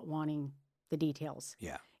not wanting the details.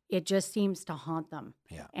 Yeah. It just seems to haunt them.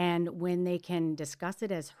 Yeah. And when they can discuss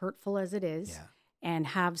it, as hurtful as it is, and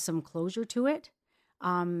have some closure to it,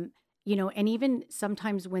 and even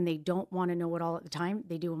sometimes when they don't want to know it all at the time,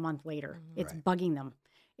 they do a month later. It's Right. bugging them.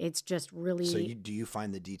 It's just really, So do you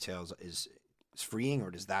find the details is freeing, or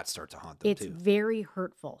does that start to haunt them it's too? very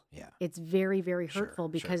hurtful. Yeah. It's very, very Sure, hurtful sure.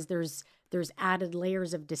 because there's added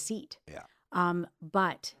layers of deceit. Yeah.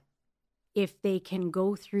 But if they can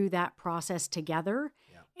go through that process together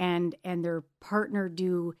Yeah. and their partner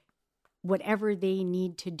do whatever they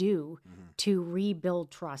need to do to rebuild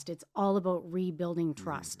trust. It's all about rebuilding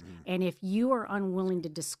trust. And if you are unwilling to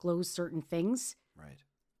disclose certain things, Right.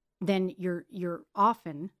 then you're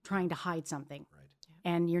often trying to hide something Right.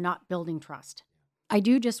 and you're not building trust. I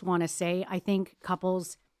do just want to say, I think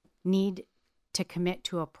couples need to commit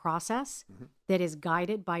to a process that is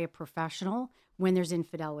guided by a professional when there's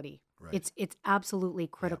infidelity. Right. It's absolutely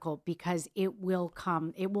critical because it will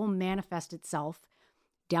manifest itself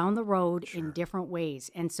down the road in different ways.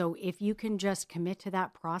 And so if you can just commit to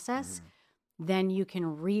that process, then you can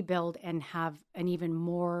rebuild and have an even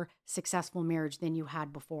more successful marriage than you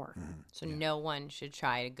had before. So no one should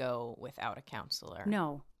try to go without a counselor.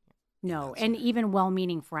 No. And even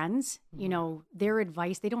well-meaning friends, their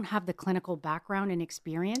advice, they don't have the clinical background and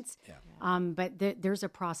experience, but there's a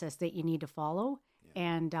process that you need to follow.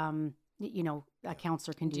 And, a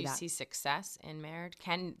counselor can do Do you that. see success in marriage?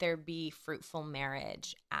 Can there be fruitful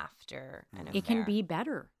marriage after an affair? It can be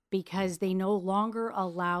better because they no longer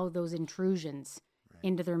allow those intrusions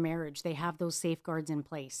into their marriage. They have those safeguards in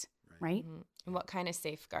place, right? And what kind of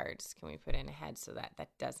safeguards can we put in ahead so that that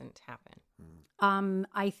doesn't happen?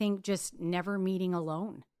 I think just never meeting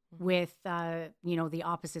alone with, the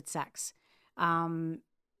opposite sex.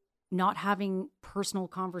 Not having personal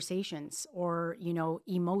conversations or,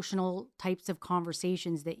 emotional types of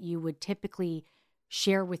conversations that you would typically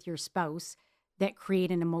share with your spouse that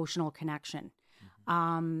create an emotional connection.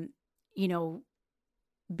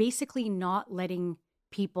 Basically not letting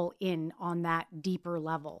people in on that deeper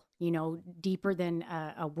level, deeper than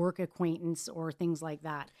a work acquaintance or things like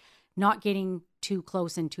that. Not getting too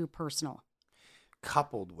close and too personal.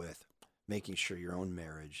 Coupled with making sure your own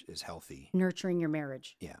marriage is healthy. Nurturing your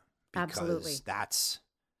marriage. Yeah. Absolutely. That's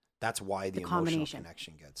why the emotional combination.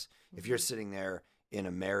 connection gets. If you're sitting there in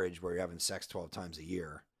a marriage where you're having sex 12 times a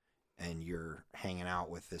year and you're hanging out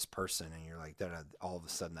with this person and you're like, all of a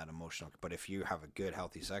sudden that emotional, but if you have a good,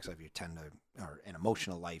 healthy sex life, you tend to, or an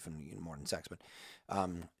emotional life and more than sex, but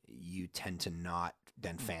you tend to not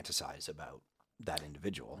then fantasize about that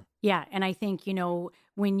individual. Yeah. And I think,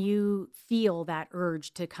 when you feel that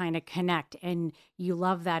urge to kind of connect and you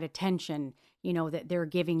love that attention, that they're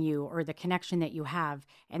giving you or the connection that you have,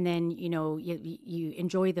 and then, you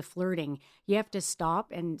enjoy the flirting, you have to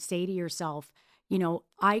stop and say to yourself,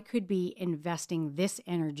 I could be investing this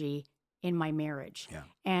energy in my marriage. Yeah.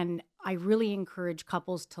 And I really encourage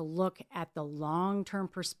couples to look at the long-term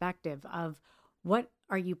perspective of what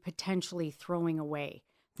are you potentially throwing away?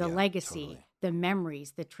 The Yeah, legacy, totally. the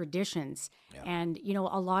memories, the traditions. Yeah. And,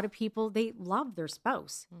 a lot of people, they love their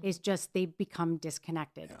spouse. It's just they become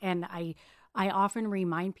disconnected. Yeah. And I often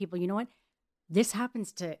remind people, you know what? This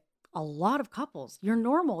happens to a lot of couples. You're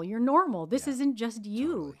normal. This Yeah, isn't just you.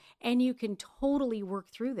 totally. And you can totally work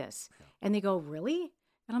through this. And they go, really?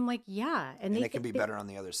 And I'm like, yeah. And it can be better on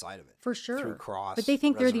the other side of it. For sure. Through cross. But they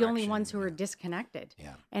think they're the only resurrection, ones who are yeah. disconnected.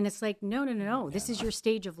 Yeah. And it's like, no. This is your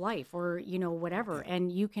stage of life or, whatever. And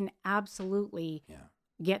you can absolutely Yeah.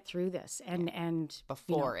 get through this. And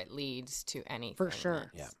Before it leads to anything. For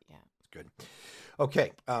sure. that's- Yeah. Good.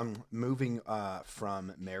 Okay. Moving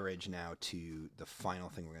from marriage now to the final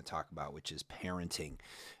thing we're going to talk about, which is parenting.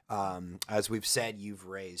 As we've said, you've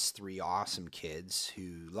raised 3 awesome kids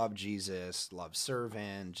who love Jesus, love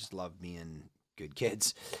serving, just love being good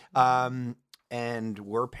kids. And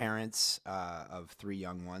we're parents of 3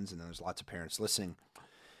 young ones, and then there's lots of parents listening.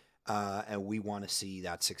 And we want to see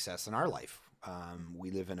that success in our life.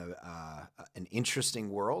 We live in an interesting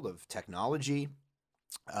world of technology,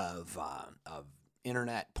 of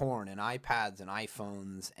internet porn and iPads and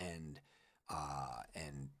iPhones and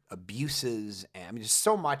abuses, and I mean, there's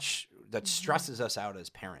so much that stresses us out as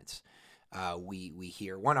parents. We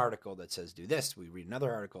hear one article that says do this, we read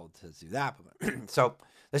another article that says do that. So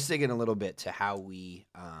let's dig in a little bit to how we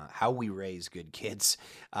raise good kids.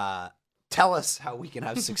 Tell us how we can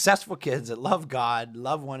have successful kids that love God,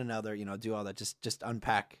 love one another, do all that. Just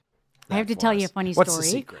unpack. I have to tell you a funny What's story.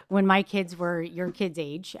 the secret? When my kids were your kids'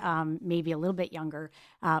 age, maybe a little bit younger,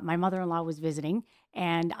 my mother-in-law was visiting,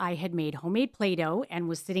 and I had made homemade Play-Doh and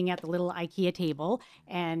was sitting at the little IKEA table,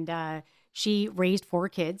 and she raised 4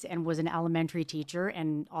 kids and was an elementary teacher,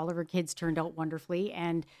 and all of her kids turned out wonderfully.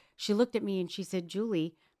 And she looked at me and she said,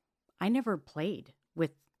 "Julie, I never played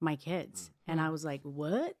with my kids. And I was like,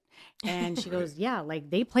 what? And she goes, yeah, like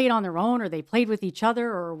they played on their own or they played with each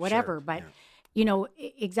other or whatever. Sure, But, you know,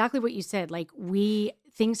 exactly what you said, like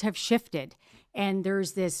things have shifted and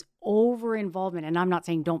there's this over involvement. And I'm not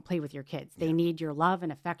saying don't play with your kids. They need your love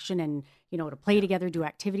and affection and, you know, to play together, do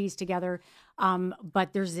activities together.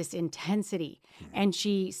 But there's this intensity. And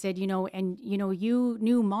she said, you know, and, you know, you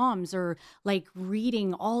new moms are like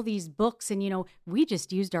reading all these books and, you know, we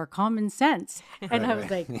just used our common sense. And I was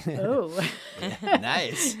like, oh,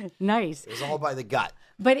 Nice. nice. It was all by the gut.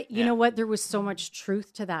 But you know what? There was so much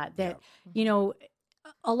truth to that, you know,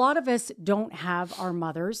 a lot of us don't have our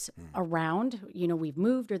mothers around, you know, we've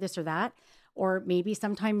moved or this or that, or maybe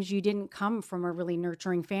sometimes you didn't come from a really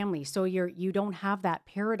nurturing family. So you don't have that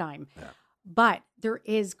paradigm, but there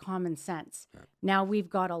is common sense. Now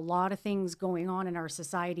we've got a lot of things going on in our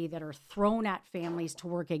society that are thrown at families to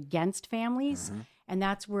work against families. And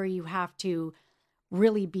that's where you have to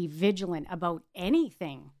really be vigilant about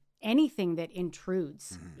anything that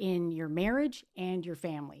intrudes in your marriage and your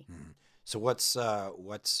family. So what are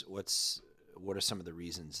some of the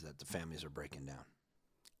reasons that the families are breaking down?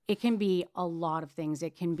 It can be a lot of things.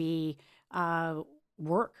 It can be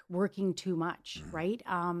working too much, right?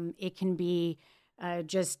 It can be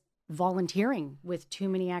just volunteering with too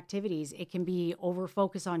many activities. It can be over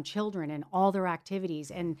focus on children and all their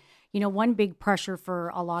activities. And, you know, one big pressure for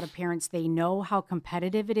a lot of parents, they know how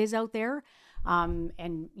competitive it is out there.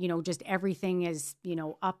 And, you know, just everything is, you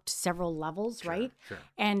know, up to several levels, right? Sure.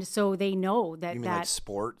 And so they know that You mean like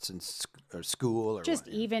sports and or school or just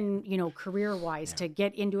what? even, you know, career wise to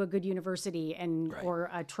get into a good university and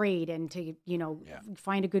or a trade and to, you know,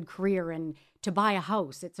 find a good career and to buy a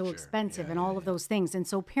house. It's so expensive and all of those things. And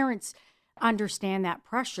so parents understand that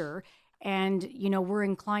pressure. And, you know, we're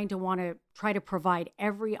inclined to want to try to provide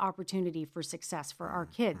every opportunity for success for our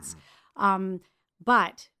kids.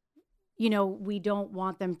 But you know, we don't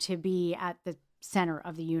want them to be at the center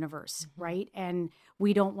of the universe, right? And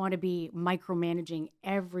we don't want to be micromanaging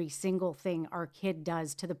every single thing our kid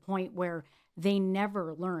does to the point where they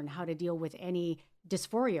never learn how to deal with any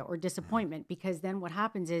dysphoria or disappointment, because then what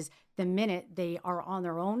happens is the minute they are on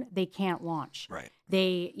their own, they can't launch. Right.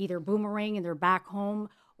 They either boomerang and they're back home,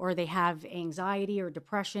 or they have anxiety or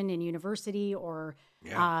depression in university, or,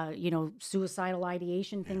 you know, suicidal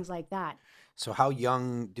ideation, things like that. So how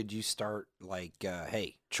young did you start, like,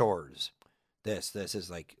 hey, chores? This is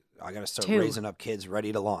like, I got to start 2. raising up kids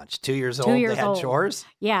ready to launch. 2 years old, 2 years they had old. chores?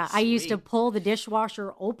 Yeah, I used to Sweet. pull the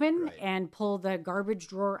dishwasher open Right. and pull the garbage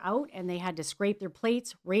drawer out, and they had to scrape their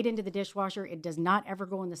plates right into the dishwasher. It does not ever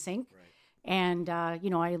go in the sink. Right. And, you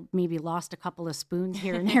know, I maybe lost a couple of spoons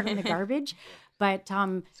here and there in the garbage. But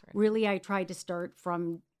really, I tried to start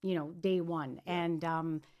from, you know, day one.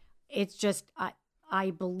 And it's just,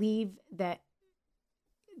 I believe that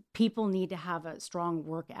people need to have a strong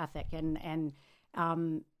work ethic, and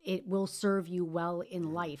it will serve you well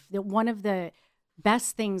in life. One of the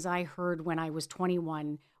best things I heard when I was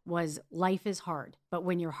 21 was life is hard, but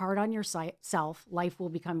when you're hard on yourself, life will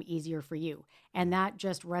become easier for you. And that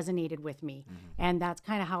just resonated with me. And that's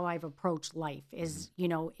kind of how I've approached life is, you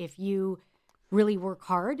know, if you really work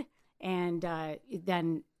hard, and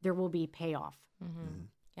then there will be payoff.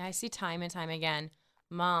 Yeah, I see time and time again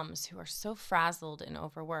moms who are so frazzled and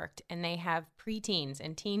overworked, and they have preteens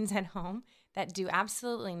and teens at home that do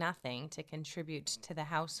absolutely nothing to contribute to the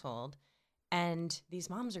household. And these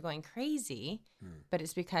moms are going crazy, but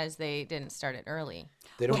it's because they didn't start it early.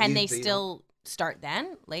 Can they still start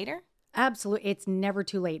then, later? Absolutely. It's never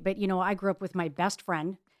too late. But, you know, I grew up with my best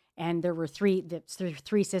friend, and there were three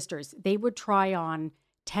sisters. They would try on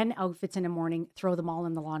 10 outfits in the morning, throw them all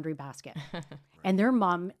in the laundry basket. And their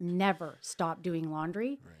mom never stopped doing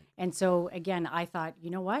laundry. Right. And so, again, I thought, you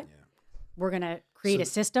know what? We're going to create a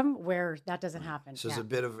system where that doesn't happen. So it's a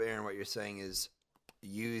bit of, Aaron, what you're saying is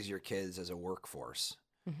use your kids as a workforce,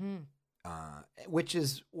 which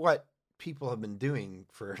is what people have been doing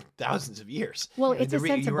for thousands of years. Well, it's a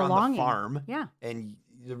sense of belonging. You were on the farm, and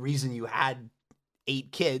the reason you had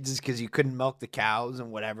 8 kids is because you couldn't milk the cows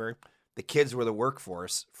and whatever. The kids were the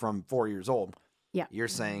workforce from 4 years old. Yeah. You're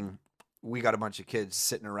saying we got a bunch of kids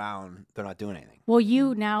sitting around, they're not doing anything. Well,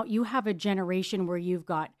 you have a generation where you've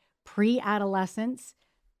got pre-adolescence,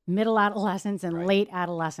 middle adolescence, and late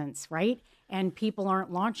adolescence, right? And people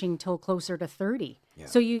aren't launching till closer to 30. Yeah.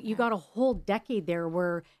 So you got a whole decade there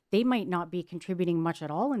where they might not be contributing much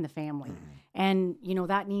at all in the family. And, you know,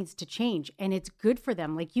 that needs to change. And it's good for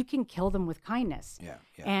them. Like, you can kill them with kindness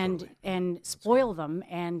and spoil them.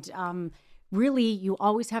 And really, you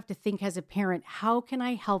always have to think as a parent, how can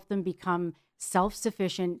I help them become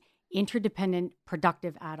self-sufficient, interdependent,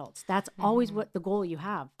 productive adults. That's always what the goal you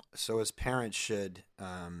have. So as parents, should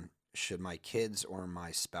my kids or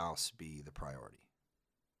my spouse be the priority?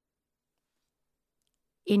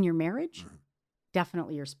 In your marriage,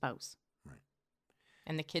 definitely your spouse.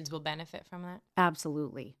 And the kids will benefit from that?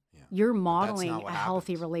 Absolutely. Yeah. You're But that's modeling not a what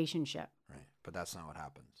healthy happens. relationship. Right. But that's not what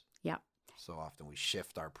happens. Yeah. So often we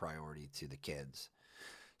shift our priority to the kids,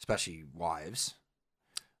 especially wives.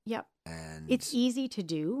 Yep. And It's easy to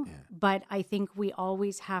do, Yeah. but I think we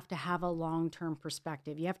always have to have a long-term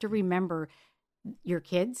perspective. You have to remember your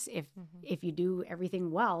kids, if you do everything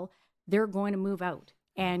well, they're going to move out.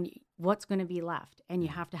 And what's going to be left? And you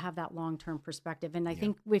have to have that long-term perspective. And I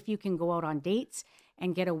think if you can go out on dates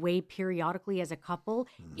and get away periodically as a couple,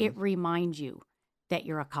 it reminds you that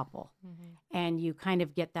you're a couple. And you kind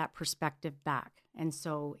of get that perspective back. And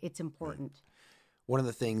so it's important. One of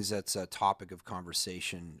the things that's a topic of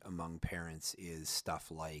conversation among parents is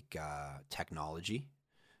stuff like technology.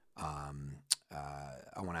 I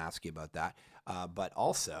want to ask you about that. But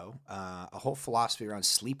also a whole philosophy around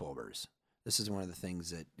sleepovers. This is one of the things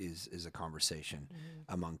that is a conversation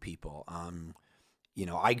among people.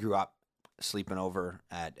 I grew up sleeping over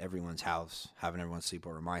at everyone's house, having everyone sleep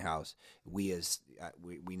over at my house. We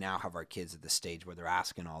now have our kids at the stage where they're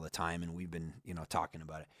asking all the time, and we've been talking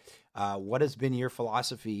about it. What has been your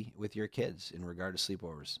philosophy with your kids in regard to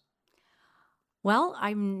sleepovers? Well,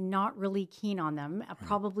 I'm not really keen on them,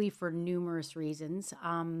 probably for numerous reasons.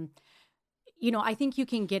 I think you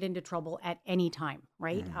can get into trouble at any time,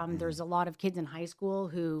 right? There's a lot of kids in high school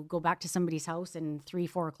who go back to somebody's house and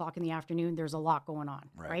 3-4 o'clock in the afternoon, there's a lot going on,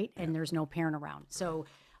 right? And there's no parent around. So,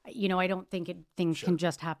 I don't think things can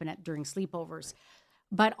just happen during sleepovers.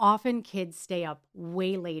 But often kids stay up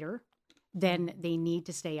way later than they need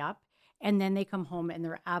to stay up. And then they come home and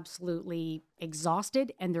they're absolutely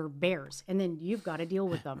exhausted and they're bears. And then you've got to deal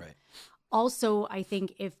with them. Right. Also, I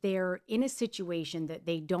think if they're in a situation that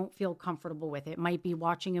they don't feel comfortable with, it might be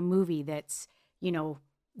watching a movie that's,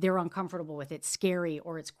 they're uncomfortable with, it's scary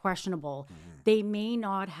or it's questionable. They may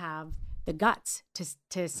not have the guts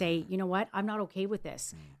to say, you know what, I'm not okay with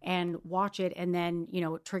this, and watch it. And then,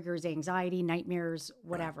 it triggers anxiety, nightmares,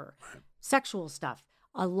 whatever. Sexual stuff.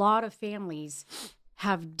 A lot of families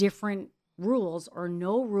have different rules or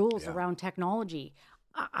no rules around technology.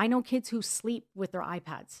 I know kids who sleep with their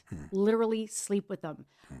iPads, literally sleep with them.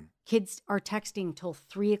 Kids are texting till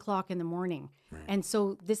 3 o'clock in the morning. And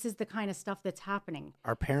so this is the kind of stuff that's happening.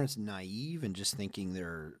 Are parents naive and just thinking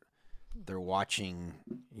they're watching,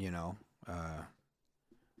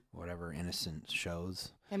 whatever innocent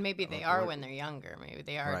shows? And maybe they are when they're younger. Maybe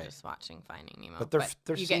they are just watching Finding Nemo. But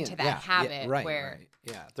they're you seeing, get into that habit where... Right.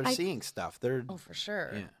 Yeah, they're seeing stuff. Oh, for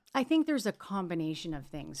sure. Yeah. I think there's a combination of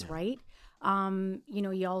things, right?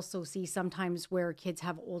 You also see sometimes where kids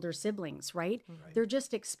have older siblings, right? They're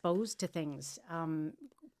just exposed to things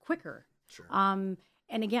quicker. Sure. And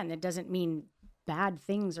again, that doesn't mean bad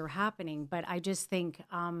things are happening, but I just think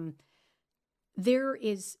there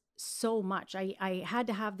is so much. I had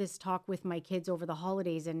to have this talk with my kids over the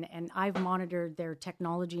holidays, and I've monitored their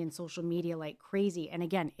technology and social media like crazy. And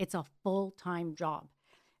again, it's a full-time job,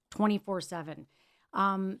 24/7.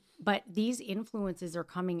 But these influences are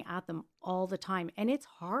coming at them all the time, and it's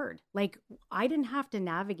hard. Like, I didn't have to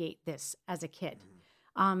navigate this as a kid.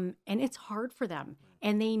 And it's hard for them,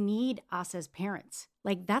 and they need us as parents.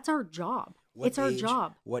 Like, that's our job. Our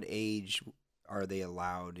job. What age are they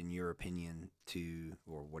allowed, in your opinion,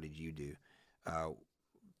 or what did you do,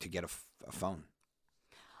 to get a phone?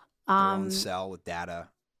 Their own cell with data?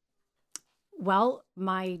 Well,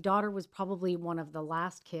 my daughter was probably one of the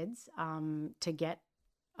last kids to get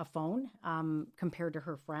a phone compared to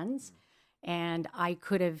her friends. And I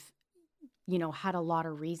could have, had a lot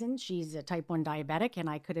of reasons. She's a type 1 diabetic, and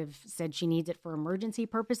I could have said she needs it for emergency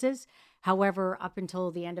purposes. However, up until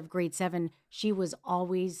the end of grade 7, she was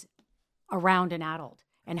always around an adult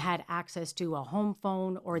and had access to a home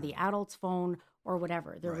phone or the adult's phone or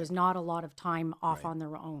whatever. There was not a lot of time off on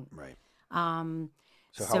their own. Right.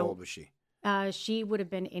 So how old was she? She would have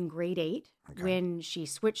been in grade 8 when she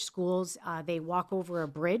switched schools. They walk over a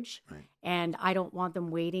bridge, and I don't want them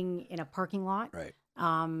waiting in a parking lot. Right.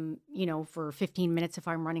 For 15 minutes if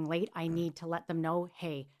I'm running late. I need to let them know,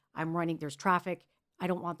 hey, I'm running. There's traffic. I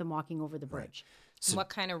don't want them walking over the bridge. So what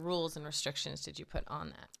kind of rules and restrictions did you put on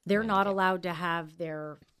that? They're not allowed to have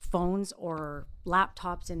their phones or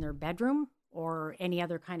laptops in their bedroom or any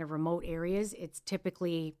other kind of remote areas. It's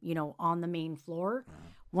typically, on the main floor.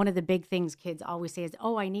 One of the big things kids always say is,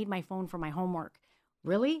 oh, I need my phone for my homework.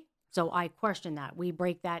 Really? So I question that. We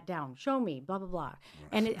break that down. Show me, blah, blah, blah.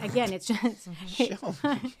 And again, it's just,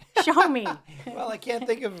 show me. Well, I can't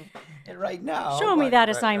think of it right now. Show me but- that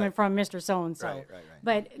right, assignment from Mr. So-and-so. Right.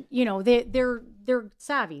 But, you know, they're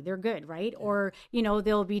savvy. They're good, right? Yeah. Or, you know,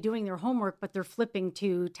 they'll be doing their homework, but they're flipping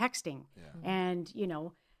to texting. Yeah. And, you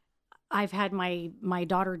know, I've had my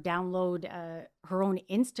daughter download her own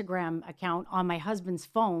Instagram account on my husband's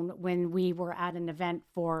phone when we were at an event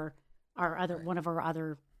for one of our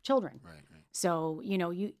other children. Right. So, you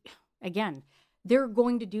know, again, they're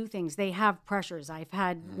going to do things. They have pressures. I've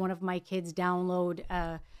had one of my kids download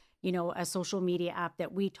a social media app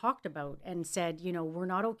that we talked about and said, you know, we're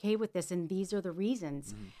not okay with this and these are the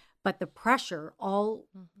reasons. But the pressure, all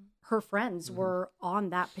her friends were on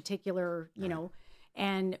that particular, you know,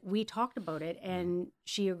 and we talked about it and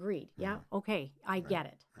she agreed. Yeah, okay, I get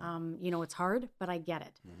it. You know, it's hard, but I get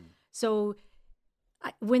it. So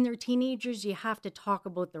when they're teenagers, you have to talk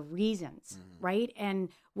about the reasons, right? And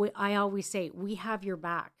I always say, we have your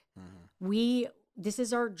back. This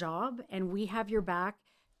is our job and we have your back.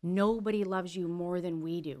 Nobody loves you more than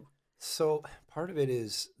we do. So part of it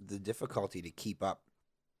is the difficulty to keep up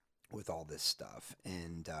with all this stuff.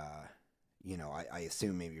 And, you know, I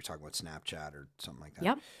assume maybe you're talking about Snapchat or something like that.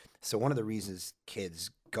 Yep. So one of the reasons kids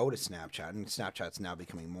go to Snapchat, and Snapchat's now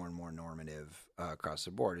becoming more and more normative across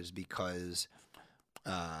the board, is because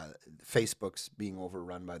Facebook's being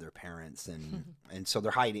overrun by their parents, and so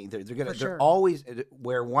they're hiding. They're always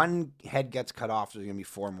where one head gets cut off. There's gonna be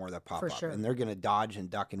four more that pop up, and they're gonna dodge and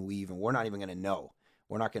duck and weave, and we're not even gonna know.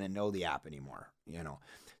 We're not gonna know the app anymore. You know,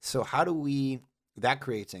 so how do we? That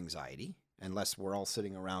creates anxiety unless we're all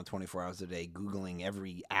sitting around 24 hours a day Googling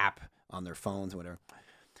every app on their phones, whatever.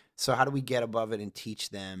 So how do we get above it and teach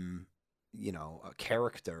them, you know, a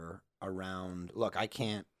character around? Look, I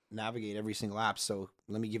can't navigate every single app, so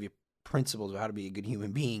let me give you principles of how to be a good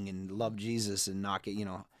human being and love Jesus and not get, you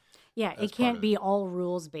know. Yeah, it can't be all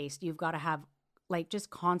rules based. You've got to have like just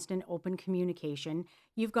constant open communication.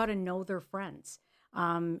 You've got to know their friends,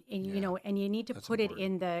 and you know, and you need to put it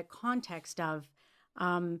in the context of,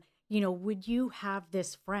 you know, would you have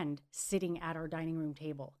this friend sitting at our dining room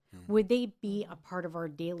table? Would they be a part of our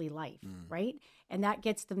daily life, right? And that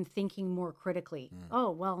gets them thinking more critically.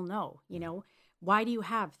 Oh, well, no, you know. Why do you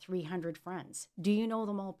have 300 friends? Do you know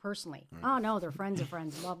them all personally? Oh, no, they're friends of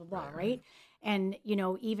friends, blah, blah, blah, right? And, you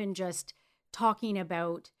know, even just talking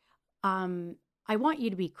about, I want you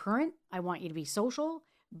to be current. I want you to be social,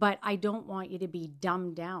 but I don't want you to be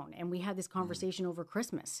dumbed down. And we had this conversation over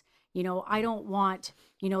Christmas. You know, I don't want,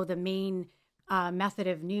 you know, the main method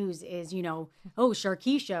of news is, you know, oh,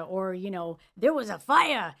 Sharkeisha, or, you know, there was a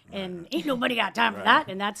fire and ain't nobody got time for that.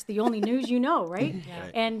 And that's the only news you know, right?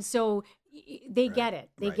 And so they get it.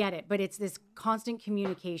 They get it. But it's this constant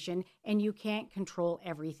communication and you can't control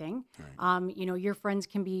everything. You know, your kids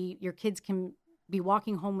can be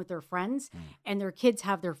walking home with their friends and their kids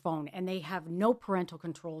have their phone and they have no parental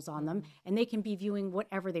controls on them and they can be viewing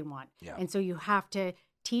whatever they want. And so you have to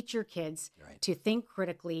teach your kids to think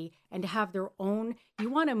critically and to have their own. You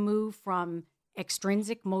want to move from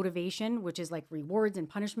extrinsic motivation, which is like rewards and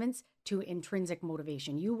punishments, to intrinsic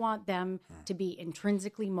motivation. You want them to be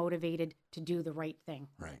intrinsically motivated to do the right thing.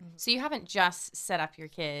 So you haven't just set up your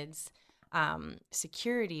kids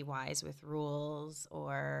security-wise with rules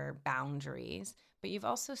or boundaries, but you've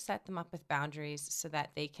also set them up with boundaries so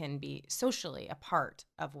that they can be socially a part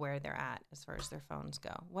of where they're at as far as their phones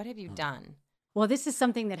go. What have you done? Well, this is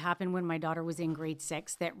something that happened when my daughter was in grade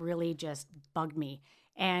 6 that really just bugged me.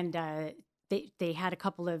 And they had a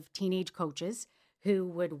couple of teenage coaches who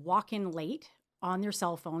would walk in late on their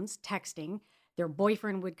cell phones, texting. Their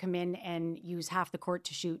boyfriend would come in and use half the court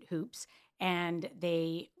to shoot hoops. And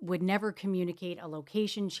they would never communicate a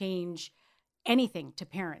location change, anything to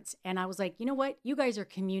parents. And I was like, you know what? You guys are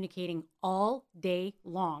communicating all day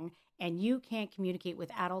long and you can't communicate with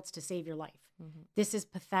adults to save your life. This is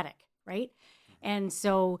pathetic, right? And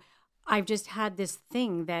so I've just had this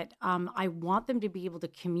thing that I want them to be able to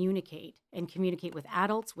communicate with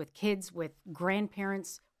adults, with kids, with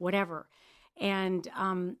grandparents, whatever. And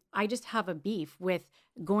I just have a beef with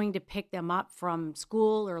going to pick them up from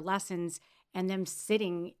school or lessons and them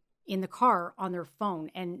sitting in the car on their phone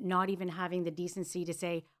and not even having the decency to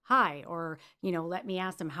say hi or, you know, let me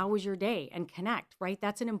ask them, how was your day, and connect, right?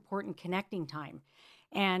 That's an important connecting time.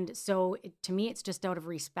 And so to me, it's just out of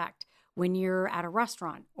respect. When you're at a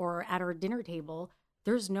restaurant or at our dinner table,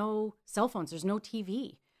 there's no cell phones, there's no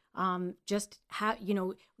TV.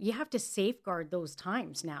 You have to safeguard those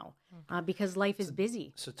times now because life is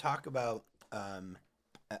busy. So talk about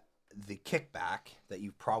the kickback that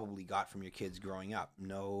you probably got from your kids growing up.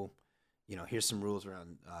 No, here's some rules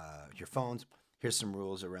around your phones. Here's some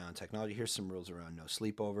rules around technology. Here's some rules around no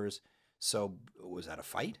sleepovers. So was that a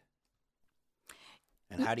fight?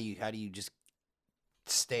 And how do you just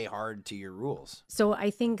stay hard to your rules? So I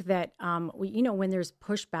think that, when there's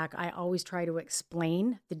pushback, I always try to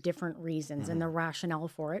explain the different reasons and the rationale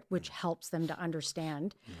for it, which helps them to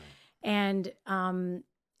understand. And, I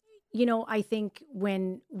think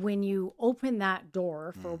when you open that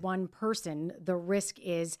door for one person, the risk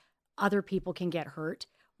is other people can get hurt.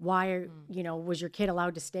 Why, was your kid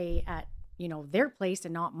allowed to stay at, their place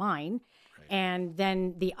and not mine? Right. And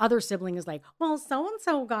then the other sibling is like, well,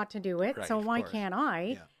 so-and-so got to do it. Right, so why can't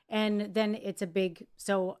I? Yeah. And then it's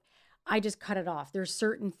so I just cut it off. There's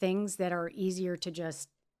certain things that are easier to just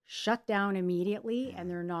shut down immediately and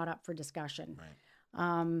they're not up for discussion.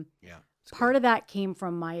 Right. Part of that came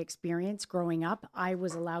from my experience growing up. I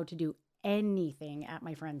was allowed to do anything at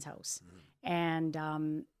my friend's house. And,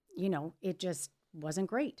 it just wasn't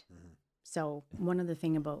great. So one other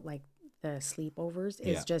thing about like the sleepovers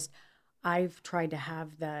is just, I've tried to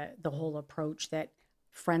have the whole approach that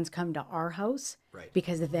friends come to our house, right?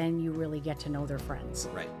 Because then you really get to know their friends,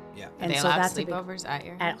 right? Yeah. And so that's sleepovers at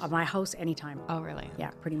your house? At my house anytime. Oh, really?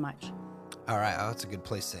 Yeah, pretty much. All right, that's a good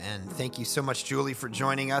place to end. Thank you so much, Julie, for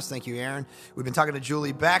joining us. Thank you, Aaron. We've been talking to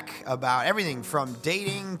Julie Beck about everything from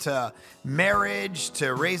dating to marriage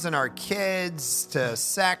to raising our kids to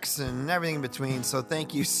sex and everything in between. So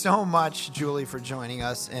thank you so much, Julie, for joining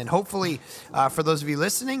us. And hopefully, for those of you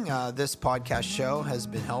listening, this podcast show has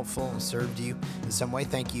been helpful and served you in some way.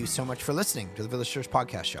 Thank you so much for listening to the Village Church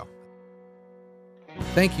Podcast Show.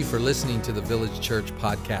 Thank you for listening to the Village Church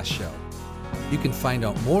Podcast Show. You can find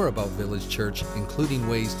out more about Village Church, including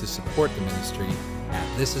ways to support the ministry,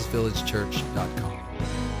 at thisisvillagechurch.com.